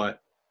pullbacks, but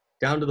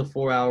down to the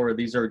 4-hour,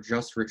 these are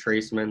just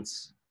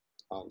retracements.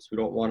 So we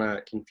don't want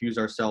to confuse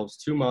ourselves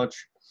too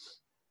much.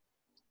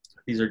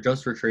 These are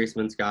just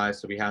retracements,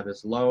 guys. So we have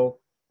this low,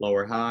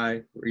 lower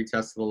high,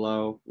 retest the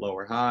low,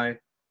 lower high,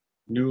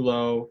 new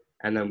low,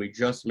 and then we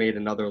just made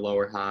another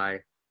lower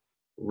high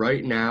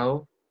right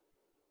now,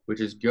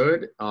 which is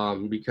good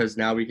because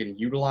now we can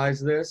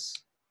utilize this.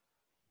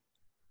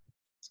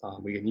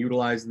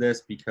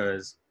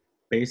 Because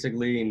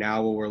basically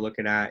now what we're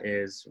looking at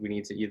is we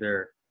need to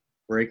either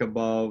break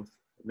above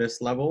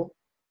this level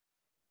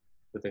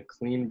with a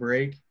clean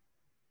break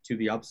to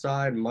the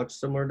upside, much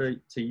similar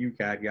to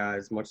UCAD,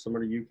 guys, much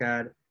similar to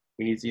UCAD.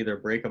 We need to either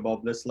break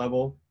above this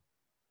level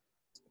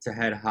to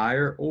head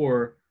higher,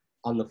 or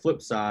on the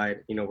flip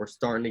side, we're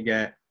starting to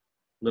get a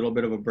little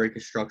bit of a break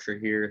of structure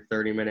here.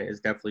 30-minute is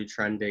definitely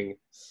trending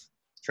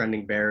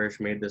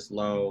bearish, made this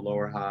low,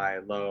 lower high,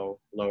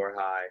 low, lower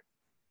high,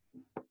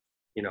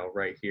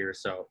 right here.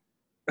 So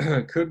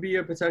could be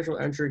a potential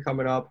entry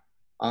coming up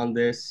on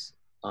this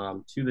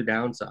to the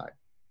downside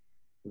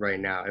right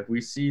now. If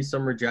we see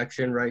some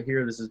rejection right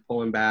here, this is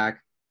pulling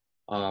back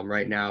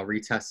right now,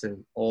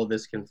 retesting all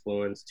this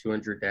confluence,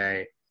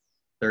 200-day,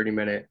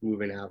 30-minute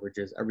moving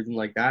averages, everything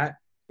like that.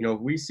 If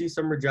we see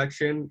some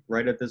rejection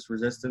right at this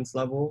resistance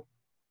level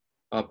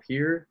up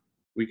here,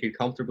 we could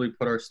comfortably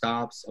put our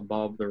stops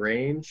above the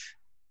range,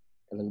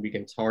 and then we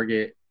can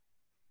target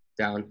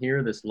down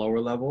here, this lower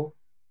level.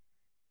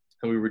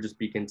 And we would just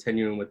be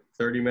continuing with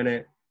the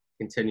 30-minute,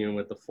 continuing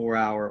with the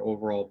 4-hour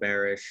overall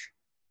bearish,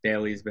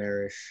 daily's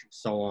bearish,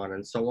 so on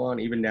and so on,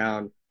 even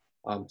down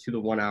to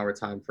the 1-hour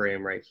time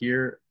frame right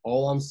here.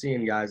 All I'm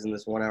seeing, guys, in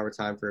this 1-hour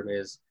time frame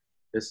is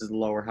this is the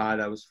lower high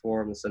that was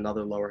formed. This is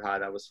another lower high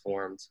that was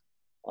formed.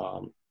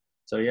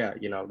 So yeah,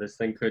 this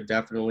thing could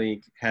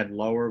definitely head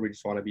lower. We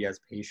just want to be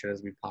as patient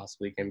as we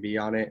possibly can be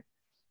on it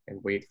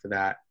and wait for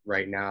that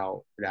right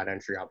now, for that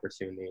entry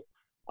opportunity.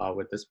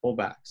 with this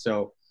pullback.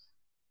 So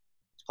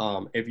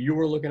if you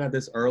were looking at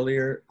this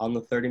earlier on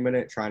the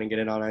 30-minute, trying to get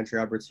in on entry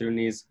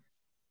opportunities,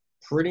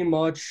 pretty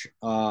much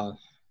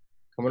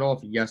coming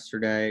off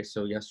yesterday.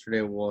 So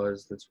yesterday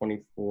was the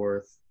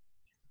 24th.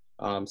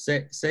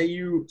 Say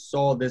you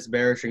saw this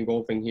bearish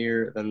engulfing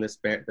here, then this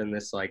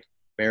like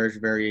bearish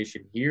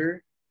variation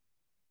here,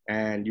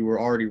 and you were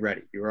already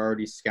ready. You were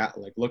already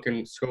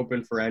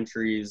scoping for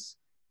entries.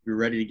 You're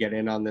ready to get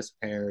in on this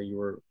pair.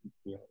 Your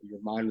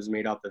mind was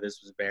made up that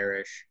this was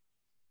bearish.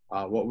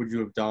 What would you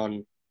have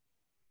done?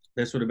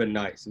 This would have been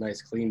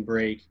nice clean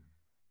break.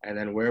 And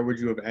then where would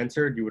you have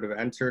entered? You would have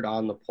entered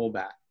on the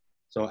pullback.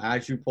 So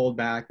as you pulled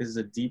back, this is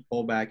a deep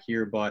pullback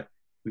here, but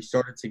we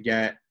started to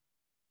get,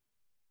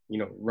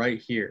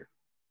 right here,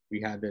 we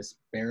had this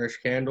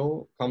bearish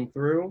candle come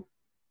through.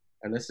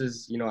 And this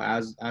is,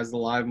 as the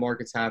live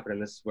market's happening,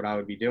 this is what I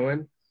would be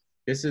doing.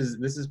 This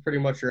is pretty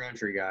much your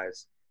entry,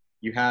 guys.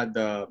 You had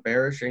the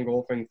bearish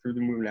engulfing through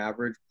the moving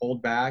average,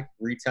 pulled back,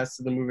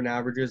 retested the moving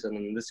averages, and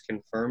then this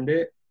confirmed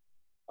it.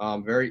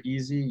 Very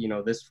easy.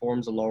 This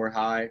forms a lower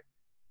high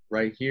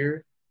right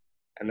here.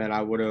 And then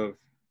I would have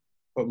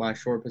put my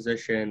short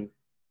position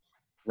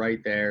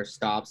right there,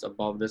 stops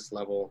above this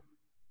level.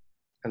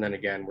 And then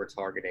again, we're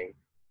targeting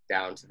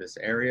down to this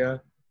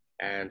area.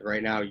 And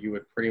right now you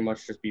would pretty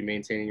much just be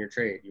maintaining your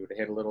trade. You would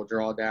hit a little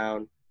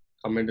drawdown,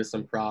 come into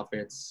some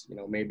profits,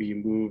 maybe you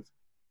move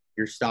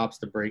your stops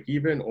to break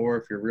even, or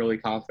if you're really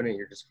confident,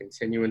 you're just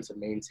continuing to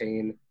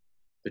maintain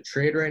the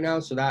trade right now.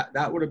 So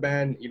that would have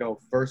been,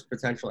 first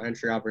potential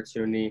entry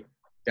opportunity.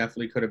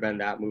 Definitely could have been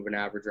that moving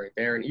average right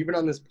there. And even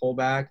on this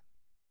pullback,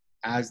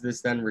 as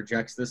this then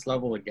rejects this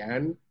level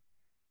again,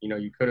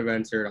 you could have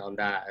entered on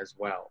that as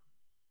well.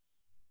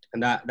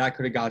 And that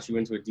could have got you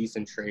into a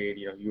decent trade.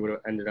 You would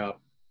have ended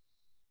up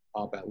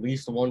at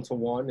least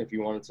 1-to-1 if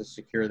you wanted to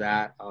secure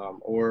that,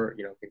 or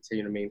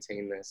continue to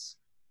maintain this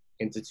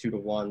into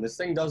 2-to-1. This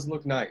thing does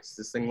look nice.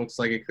 This thing looks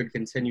like it could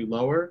continue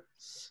lower.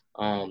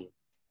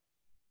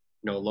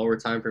 Lower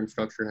time frame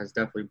structure has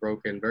definitely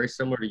broken, very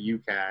similar to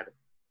UCAD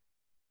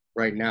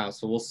right now.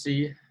 So we'll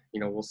see.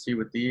 We'll see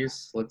with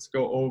these. Let's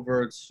go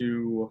over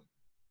to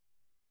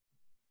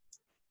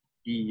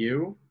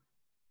EU.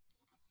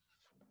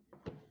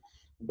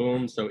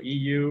 Boom. So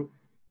EU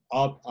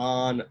up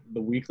on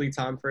the weekly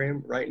time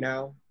frame right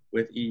now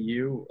with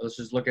EU. Let's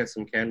just look at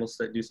some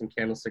candlestick, do some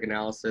candlestick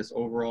analysis.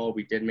 Overall,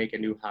 we did make a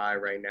new high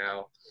right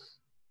now.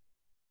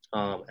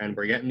 And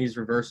we're getting these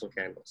reversal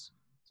candles.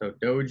 So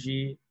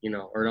doji,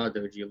 or not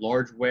doji,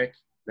 large wick.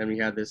 Then we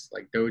had this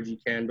like doji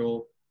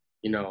candle,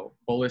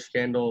 bullish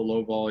candle,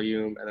 low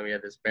volume. And then we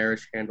had this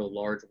bearish candle,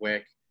 large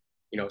wick.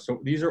 So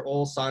these are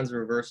all signs of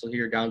reversal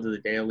here down to the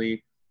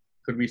daily.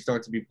 Could we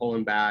start to be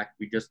pulling back?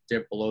 We just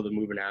dipped below the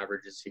moving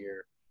averages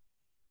here.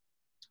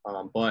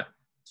 But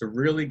to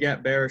really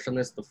get bearish on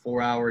this, the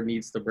 4-hour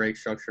needs to break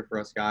structure for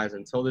us, guys.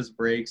 Until this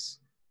breaks,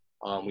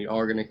 we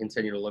are going to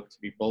continue to look to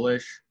be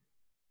bullish.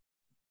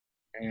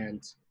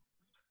 And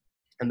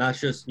that's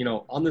just,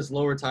 on this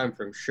lower time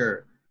frame,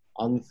 sure.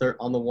 On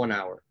the 1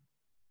 hour,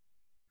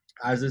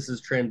 as this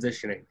is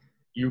transitioning,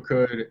 you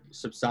could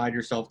subside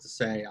yourself to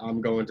say,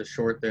 I'm going to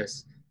short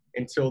this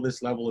until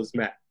this level is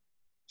met.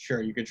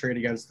 Sure, you could trade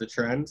against the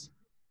trend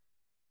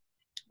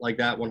like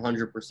that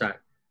 100%.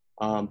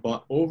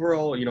 But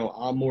overall,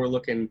 I'm more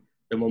looking,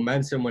 the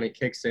momentum when it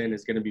kicks in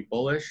is going to be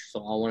bullish. So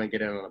I want to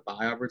get in on a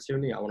buy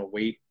opportunity. I want to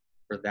wait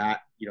for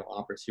that,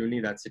 opportunity,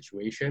 that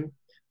situation.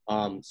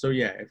 So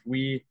yeah,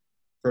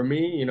 for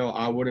me,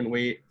 I wouldn't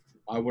wait.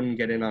 I wouldn't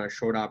get in on a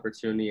short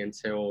opportunity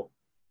until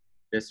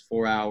this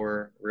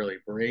 4-hour really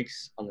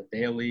breaks on the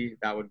daily.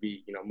 That would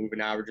be, moving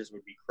averages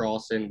would be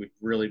crossing. We'd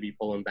really be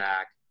pulling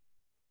back.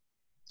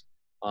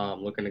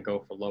 Looking to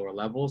go for lower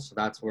levels. So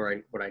that's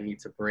what I need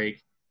to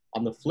break.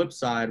 On the flip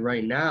side,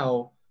 right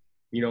now,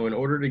 in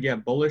order to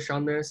get bullish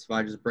on this, if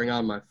I just bring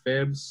on my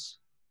fibs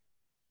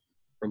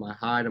from my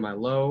high to my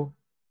low,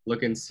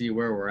 look and see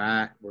where we're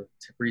at. We're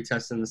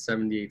retesting the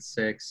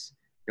 78.6.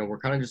 We're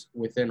kind of just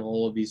within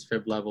all of these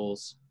fib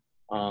levels.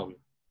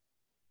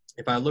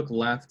 If I look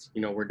left,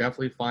 we're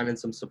definitely finding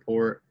some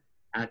support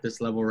at this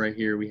level right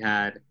here. We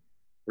had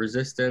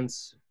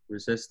resistance,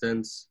 had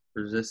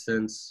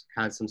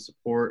some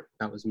support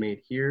that was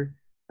made here,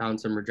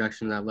 found some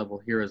rejection at that level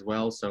here as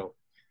well. So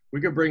we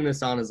could bring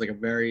this on as like a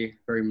very,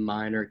 very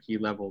minor key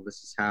level.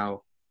 This is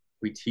how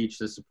we teach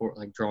the support,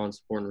 like drawing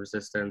support and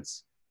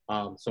resistance.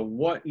 So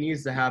what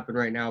needs to happen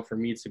right now for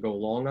me to go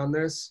long on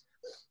this?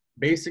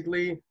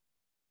 Basically,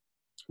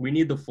 we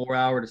need the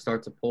 4-hour to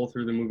start to pull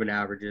through the moving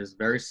averages,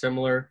 very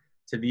similar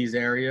to these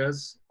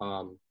areas.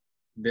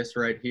 This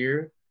right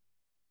here,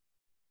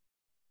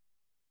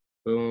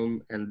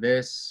 boom, and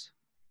this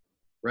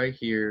right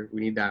here,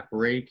 we need that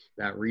break,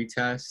 that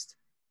retest.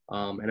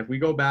 And if we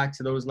go back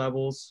to those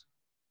levels,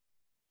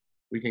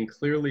 we can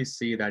clearly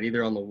see that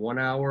either on the 1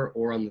 hour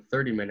or on the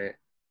 30-minute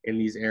in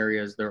these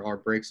areas, there are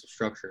breaks of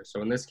structure.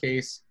 So in this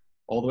case,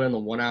 all the way on the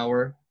 1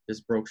 hour,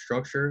 this broke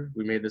structure.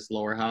 We made this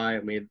lower high,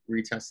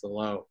 retest the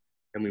low,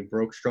 and we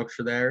broke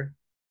structure there.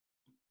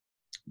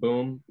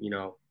 Boom,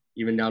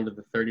 even down to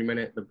the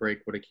 30-minute, the break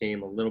would have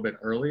came a little bit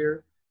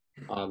earlier.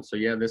 So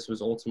yeah, this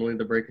was ultimately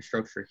the break of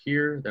structure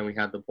here. Then we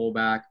had the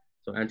pullback.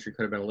 So entry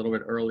could have been a little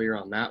bit earlier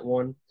on that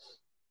one.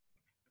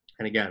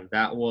 And again,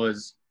 that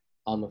was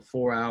on the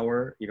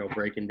 4-hour,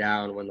 breaking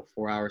down when the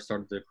 4-hour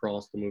started to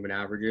cross the moving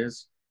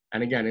averages.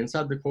 And again,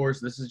 inside the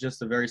course, this is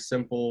just a very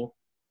simple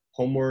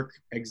homework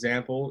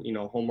example,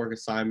 homework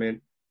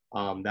assignment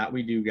that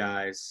we do,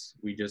 guys.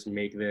 We just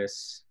make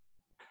this,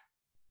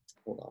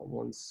 hold on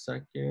one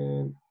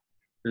second.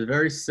 There's a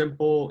very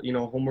simple,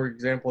 homework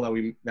example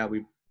that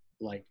we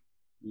like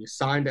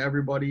assign to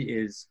everybody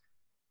is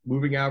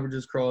moving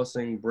averages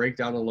crossing, break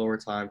down the lower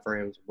time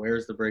frames.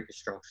 Where's the break of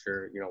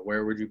structure?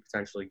 Where would you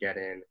potentially get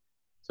in?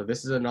 So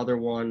this is another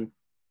one,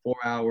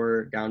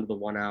 4-hour down to the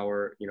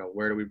 1-hour.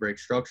 Where do we break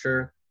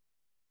structure?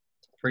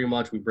 Pretty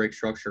much we break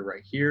structure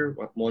right here.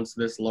 Once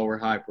this lower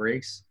high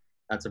breaks,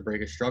 that's a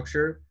break of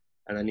structure.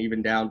 And then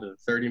even down to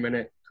the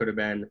 30-minute could have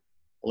been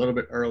a little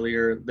bit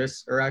earlier.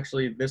 This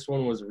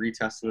one was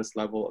retesting this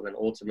level, and then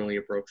ultimately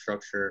it broke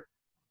structure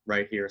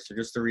right here. So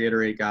just to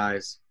reiterate,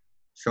 guys,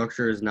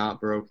 structure is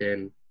not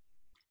broken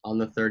on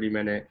the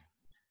 30-minute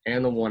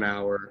and the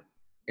 1-hour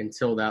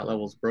until that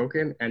level is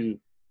broken. And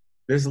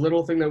this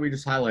little thing that we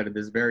just highlighted,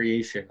 this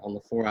variation on the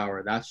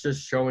 4-hour, that's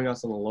just showing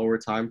us on the lower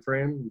time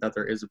frame that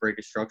there is a break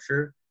of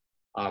structure,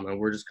 and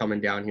we're just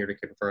coming down here to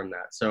confirm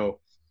that. So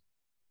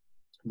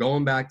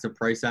going back to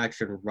price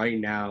action right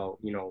now,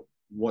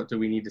 what do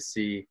we need to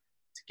see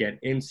to get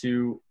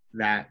into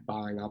that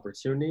buying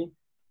opportunity?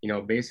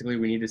 Basically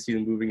we need to see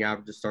the moving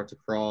averages start to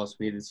cross.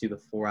 We need to see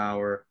the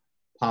 4-hour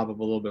pop up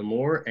a little bit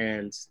more,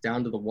 and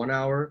down to the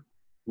 1-hour,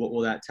 what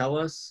will that tell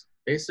us?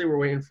 Basically, we're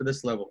waiting for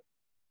this level.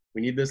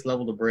 We need this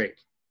level to break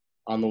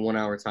on the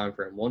 1-hour time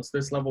frame. Once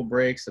this level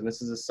breaks, and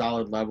this is a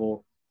solid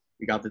level,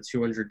 we got the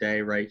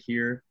 200-day right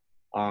here.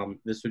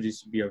 This would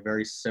just be a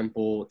very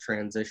simple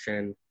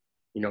transition,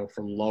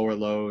 from lower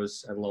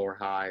lows and lower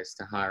highs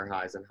to higher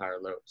highs and higher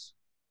lows.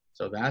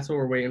 So that's what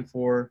we're waiting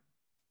for.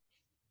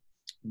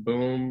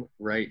 Boom,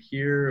 right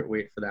here.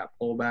 Wait for that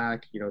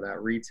pullback, that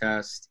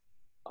retest.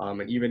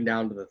 And even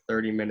down to the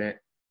 30-minute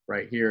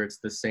right here, it's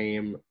the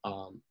same.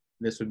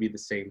 This would be the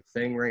same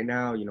thing right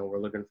now. We're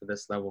looking for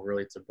this level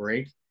really to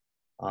break,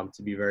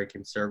 to be very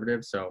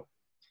conservative. So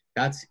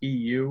that's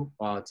EU.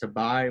 To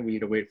buy, we need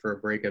to wait for a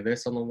break of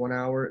this on the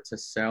 1-hour. To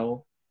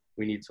sell,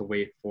 we need to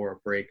wait for a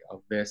break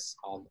of this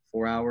on the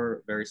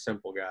 4-hour. Very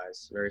simple,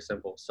 guys. Very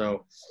simple.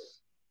 So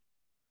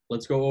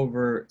let's go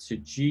over to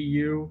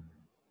GU.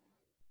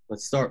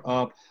 Let's start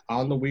up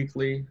on the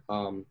weekly.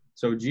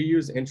 So GU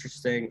is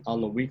interesting.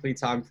 On the weekly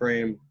time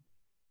frame,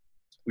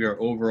 we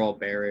are overall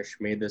bearish,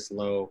 made this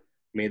low,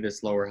 made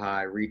this lower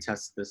high,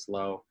 retested this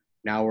low.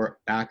 Now we're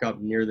back up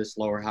near this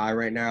lower high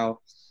right now.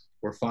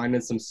 We're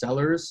finding some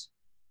sellers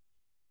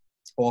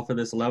off of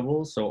this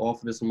level. So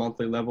off of this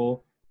monthly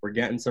level, we're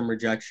getting some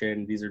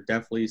rejection. These are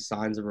definitely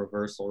signs of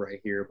reversal right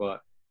here, but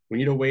we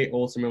need to wait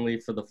ultimately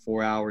for the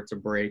 4-hour to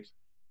break.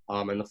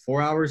 And the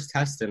 4-hour is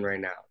testing right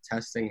now,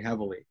 testing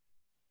heavily.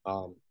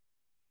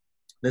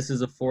 This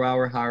is a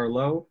 4-hour higher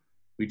low.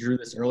 We drew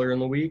this earlier in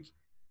the week.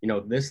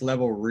 This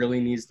level really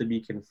needs to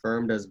be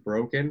confirmed as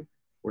broken.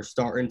 We're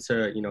starting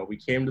to, we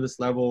came to this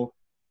level,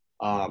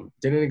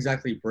 didn't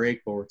exactly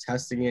break, but we're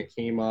testing it,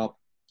 came up,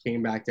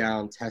 came back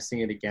down,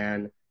 testing it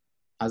again.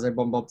 As I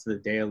bump up to the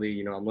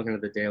daily, I'm looking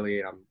at the daily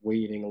and I'm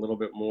waiting a little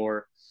bit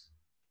more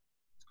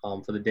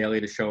for the daily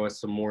to show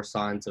us some more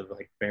signs of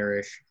like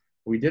bearish.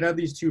 We did have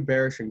these two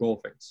bearish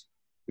engulfings.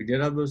 We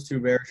did have those two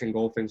bearish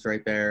engulfings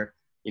right there.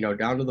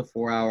 Down to the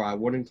 4-hour, I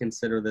wouldn't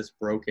consider this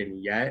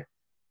broken yet.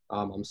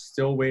 I'm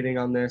still waiting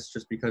on this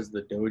just because of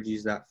the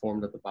dojis that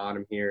formed at the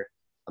bottom here.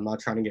 I'm not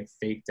trying to get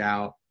faked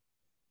out.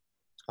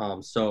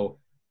 So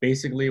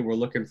basically, we're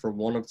looking for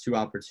one of two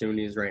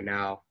opportunities right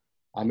now.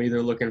 I'm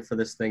either looking for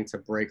this thing to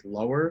break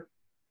lower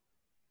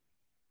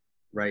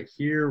right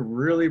here,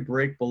 really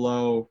break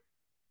below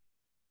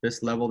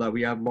this level that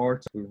we have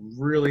marked. We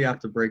really have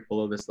to break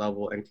below this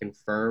level and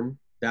confirm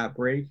that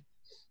break.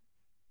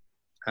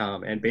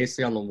 And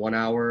basically on the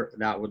 1-hour,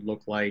 that would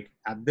look like,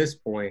 at this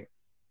point,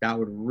 that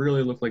would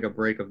really look like a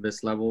break of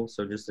this level.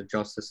 So just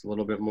adjust this a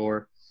little bit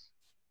more.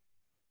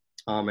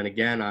 And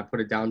again, I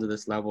put it down to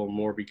this level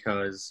more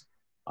because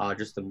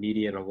just the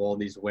median of all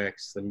these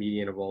wicks, and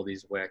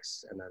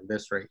then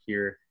this right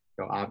here,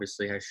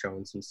 obviously has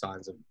shown some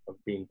signs of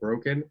being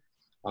broken.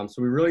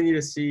 So we really need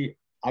to see,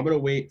 I'm going to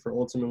wait for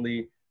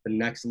ultimately the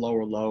next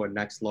lower low and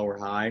next lower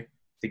high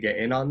to get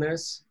in on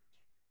this.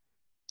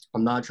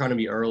 I'm not trying to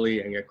be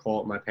early and get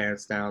caught with my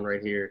pants down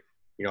right here.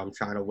 I'm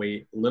trying to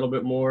wait a little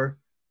bit more,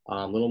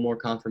 a little more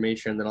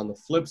confirmation. Then on the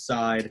flip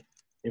side,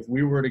 if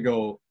we were to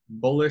go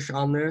bullish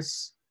on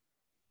this,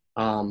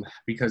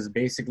 because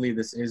basically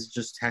this is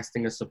just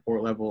testing a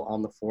support level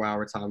on the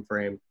 4-hour time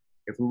frame.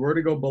 If we were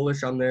to go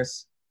bullish on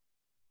this,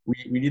 we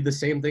need the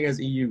same thing as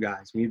EU,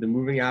 guys. We need the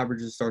moving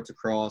averages to start to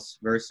cross,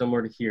 very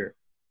similar to here.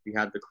 We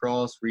had the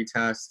cross,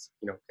 retest,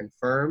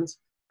 confirmed,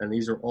 and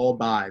these are all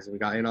buys. And we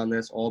got in on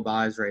this, all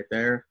buys right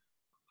there.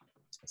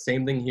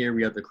 Same thing here.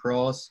 We had the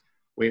cross,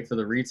 wait for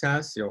the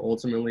retest.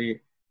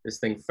 Ultimately, this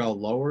thing fell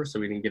lower, so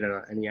we didn't get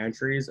any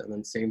entries. And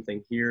then same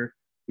thing here.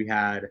 We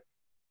had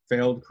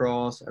failed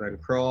cross and then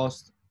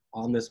crossed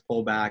on this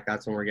pullback.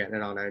 That's when we're getting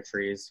it on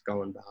entries,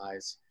 going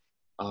buys.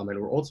 And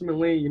we're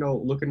ultimately,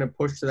 looking to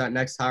push to that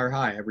next higher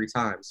high every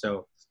time.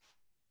 So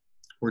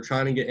we're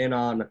trying to get in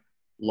on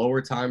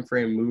lower time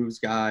frame moves,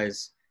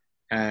 guys,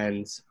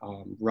 and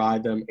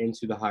ride them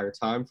into the higher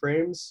time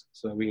frames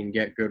so that we can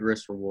get good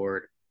risk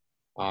reward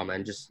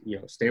and just,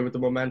 stay with the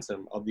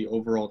momentum of the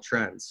overall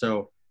trend.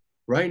 So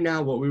right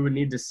now, what we would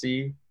need to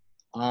see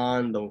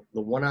on the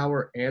 1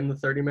 hour and the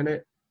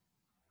 30-minute,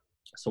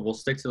 so we'll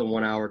stick to the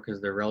 1 hour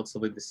because they're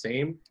relatively the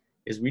same,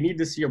 is we need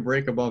to see a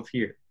break above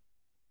here.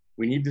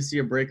 We need to see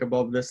a break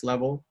above this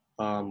level.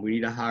 We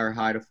need a higher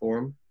high to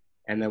form,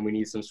 and then we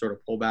need some sort of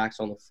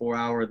pullbacks on the 4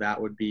 hour.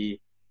 That would be,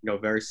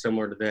 very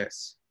similar to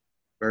this.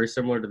 Very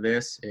similar to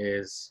this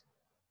is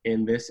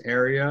in this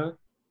area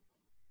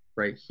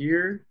right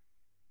here.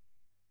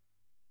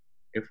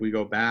 If we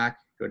go back,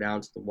 go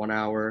down to the 1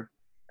 hour,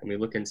 and we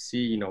look and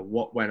see,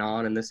 what went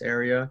on in this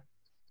area,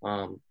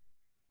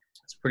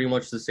 it's pretty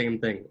much the same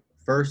thing.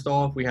 First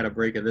off, we had a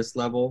break at this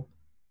level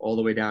all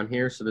the way down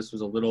here. So this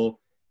was a little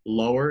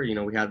lower.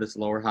 We had this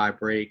lower high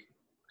break,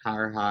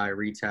 higher high,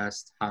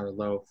 retest, higher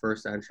low,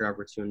 first entry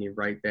opportunity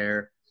right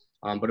there.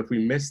 But if we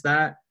miss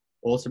that,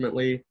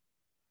 ultimately,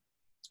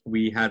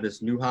 we had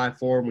this new high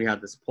form, we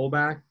had this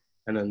pullback,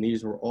 and then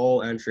these were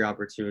all entry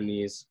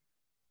opportunities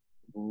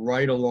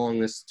right along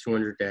this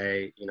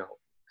 200-day.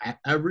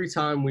 Every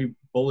time we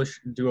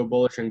do a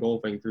bullish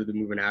engulfing through the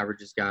moving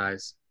averages,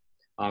 guys,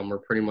 we're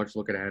pretty much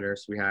looking at enter.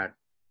 So we had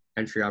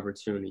entry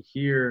opportunity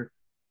here,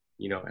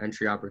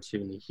 entry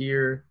opportunity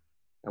here,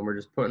 and we're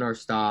just putting our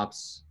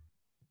stops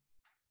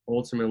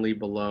ultimately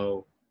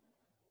below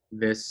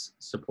this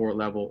support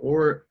level,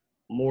 or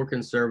more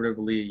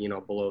conservatively,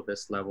 below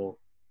this level,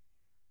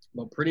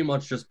 but pretty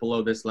much just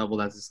below this level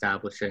that's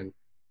establishing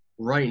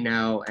right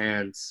now.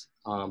 And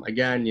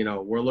again,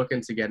 we're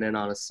looking to get in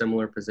on a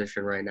similar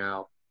position right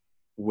now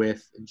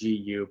with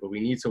GU, but we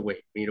need to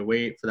wait. We need to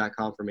wait for that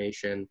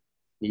confirmation.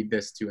 Need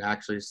this to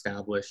actually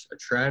establish a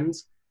trend.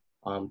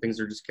 Things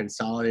are just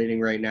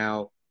consolidating right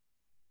now,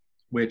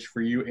 which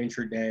for you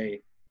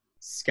intraday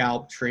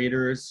scalp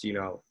traders,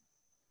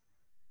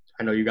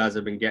 I know you guys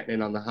have been getting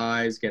in on the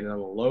highs, getting in on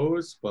the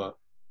lows, but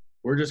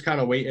we're just kind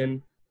of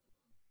waiting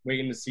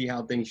to see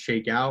how things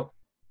shake out.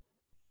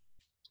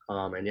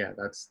 And yeah,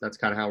 that's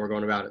kind of how we're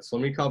going about it. So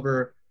let me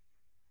cover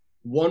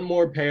one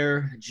more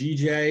pair,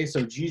 GJ.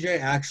 So GJ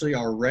actually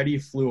already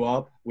flew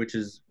up, which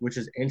is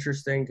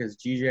interesting because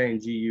GJ and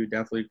GU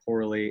definitely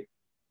correlate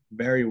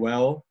very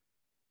well.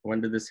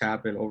 When did this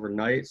happen?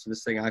 Overnight. So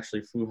this thing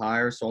actually flew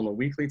higher. So on the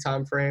weekly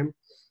time frame,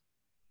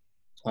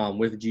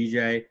 with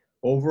GJ,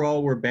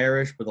 overall we're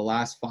bearish, but the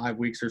last 5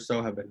 weeks or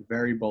so have been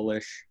very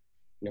bullish.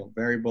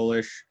 Very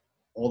bullish,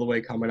 all the way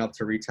coming up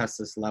to retest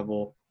this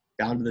level.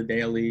 Down to the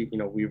daily,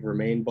 we've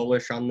remained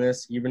bullish on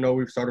this, even though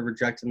we've started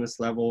rejecting this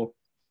level.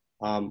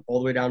 All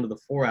the way down to the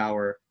 4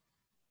 hour.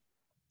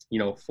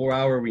 4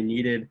 hour, we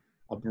needed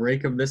a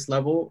break of this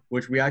level,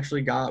 which we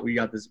actually got. We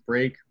got this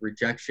break,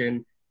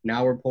 rejection.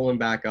 Now we're pulling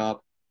back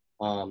up.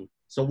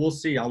 So we'll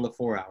see on the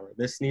 4 hour.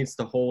 This needs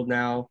to hold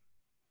now,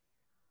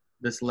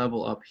 this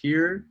level up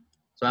here.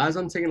 So as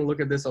I'm taking a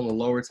look at this on the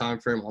lower time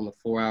frame, on the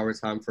 4 hour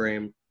time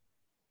frame,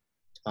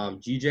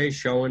 GJ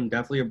showing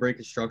definitely a break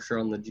of structure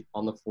on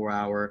the 4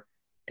 hour.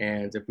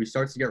 And if we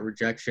start to get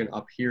rejection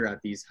up here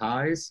at these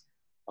highs,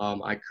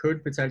 I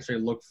could potentially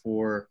look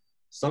for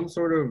some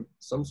sort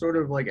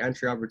of like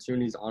entry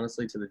opportunities,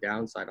 honestly, to the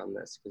downside on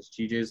this, because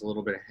GJ is a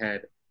little bit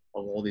ahead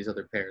of all these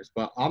other pairs.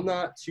 But I'm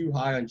not too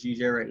high on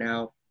GJ right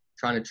now,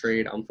 trying to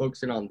trade. I'm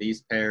focusing on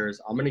these pairs.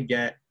 I'm going to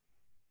get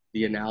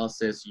the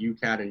analysis,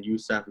 UCAT and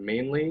USEF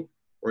mainly.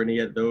 We're going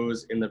to get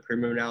those in the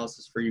premium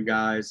analysis for you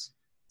guys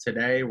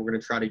today. We're going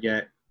to try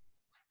to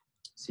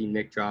see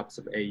Nick dropped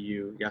some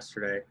AU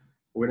yesterday.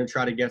 We're going to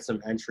try to get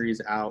some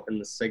entries out in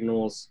the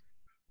signals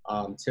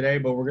today,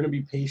 but we're going to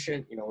be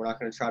patient. We're not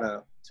going to try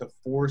to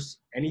force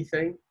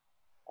anything.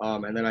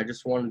 And then I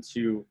just wanted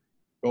to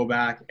go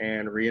back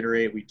and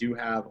reiterate, we do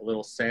have a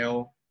little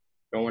sale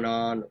going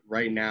on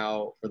right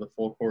now for the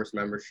full course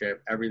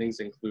membership. Everything's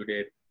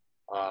included.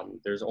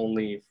 There's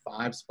only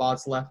 5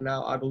 spots left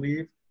now, I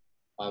believe.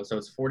 So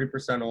it's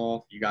 40%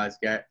 off. You guys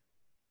get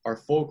our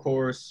full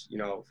course.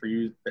 For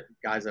you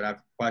guys that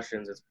have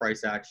questions, it's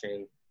price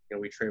action.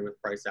 We trade with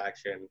price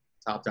action,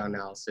 top-down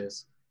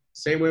analysis.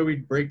 Same way we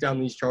break down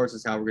these charts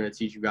is how we're going to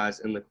teach you guys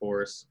in the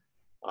course.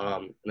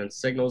 And then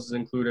signals is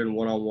included in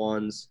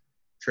one-on-ones,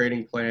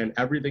 trading plan,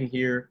 everything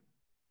here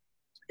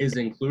is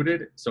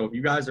included. So if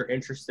you guys are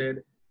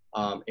interested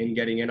in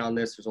getting in on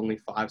this, there's only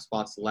 5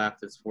 spots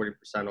left. It's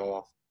 40%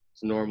 off.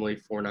 It's normally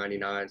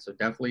 $4.99. So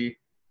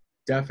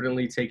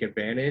definitely take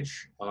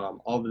advantage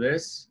of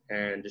this,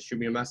 and just shoot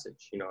me a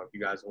message, if you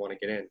guys want to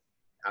get in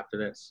after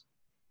this.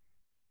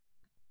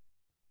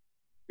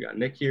 We got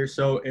Nick here.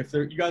 So if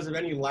you guys have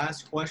any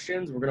last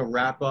questions, we're going to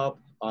wrap up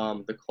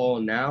the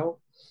call now.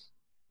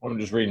 I'm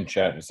just reading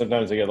chat.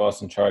 Sometimes I get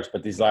lost in charts,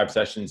 but these live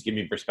sessions give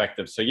me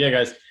perspective. So yeah,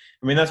 guys,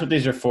 I mean, that's what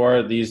these are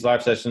for. These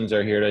live sessions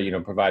are here to,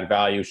 provide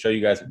value, show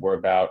you guys what we're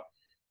about,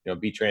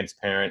 be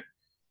transparent.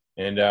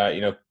 And,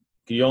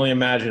 can you only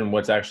imagine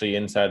what's actually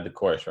inside the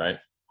course, right?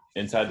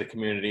 Inside the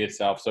community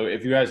itself. So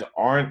if you guys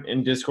aren't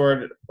in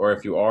Discord, or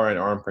if you are and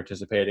aren't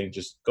participating,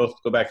 just go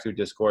back to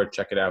Discord,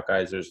 check it out,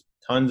 guys. There's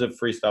tons of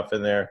free stuff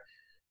in there.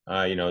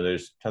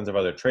 There's tons of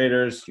other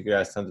traders. You can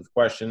ask tons of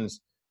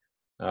questions.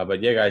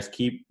 But yeah, guys,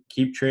 keep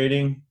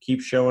trading,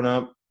 keep showing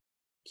up,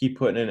 keep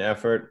putting in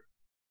effort.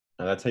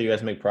 That's how you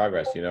guys make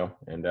progress,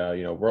 and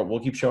we'll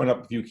keep showing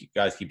up if you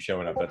guys keep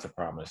showing up. That's a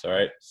promise. All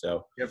right.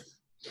 So Yep.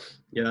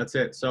 Yeah, that's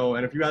it. So,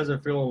 and if you guys are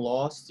feeling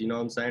lost, you know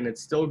what I'm saying?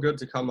 It's still good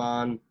to come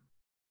on.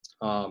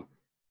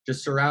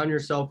 Just surround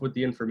yourself with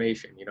the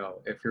information.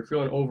 If you're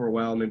feeling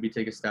overwhelmed, maybe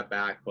take a step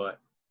back, but,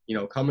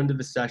 come into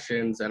the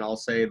sessions, and I'll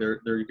say there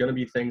are going to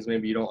be things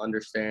maybe you don't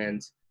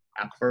understand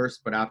at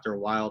first, but after a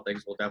while,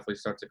 things will definitely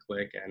start to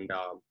click, and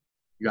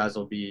you guys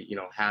will be,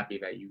 happy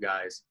that you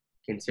guys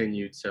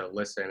continue to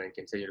listen and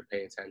continue to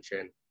pay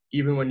attention,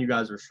 even when you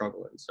guys are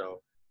struggling.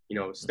 So,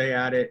 stay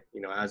at it,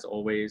 as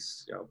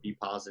always, be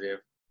positive.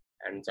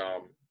 And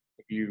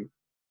if you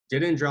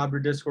didn't drop your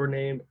Discord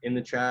name in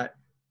the chat,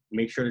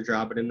 make sure to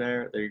drop it in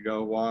there. There you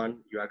go, Juan.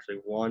 You actually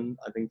won,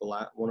 I think,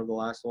 one of the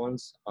last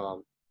ones.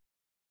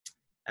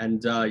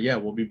 Yeah,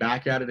 we'll be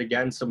back at it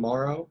again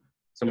tomorrow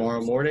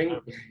morning.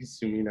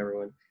 Assuming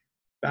everyone.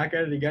 Back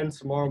at it again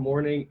tomorrow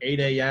morning, 8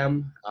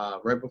 a.m.,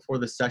 right before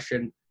the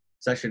session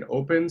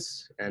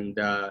opens. And,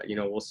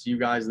 we'll see you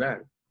guys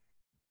then.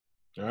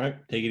 all right,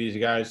 take it easy,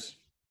 guys.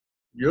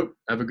 Yep.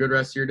 Have a good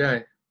rest of your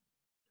day.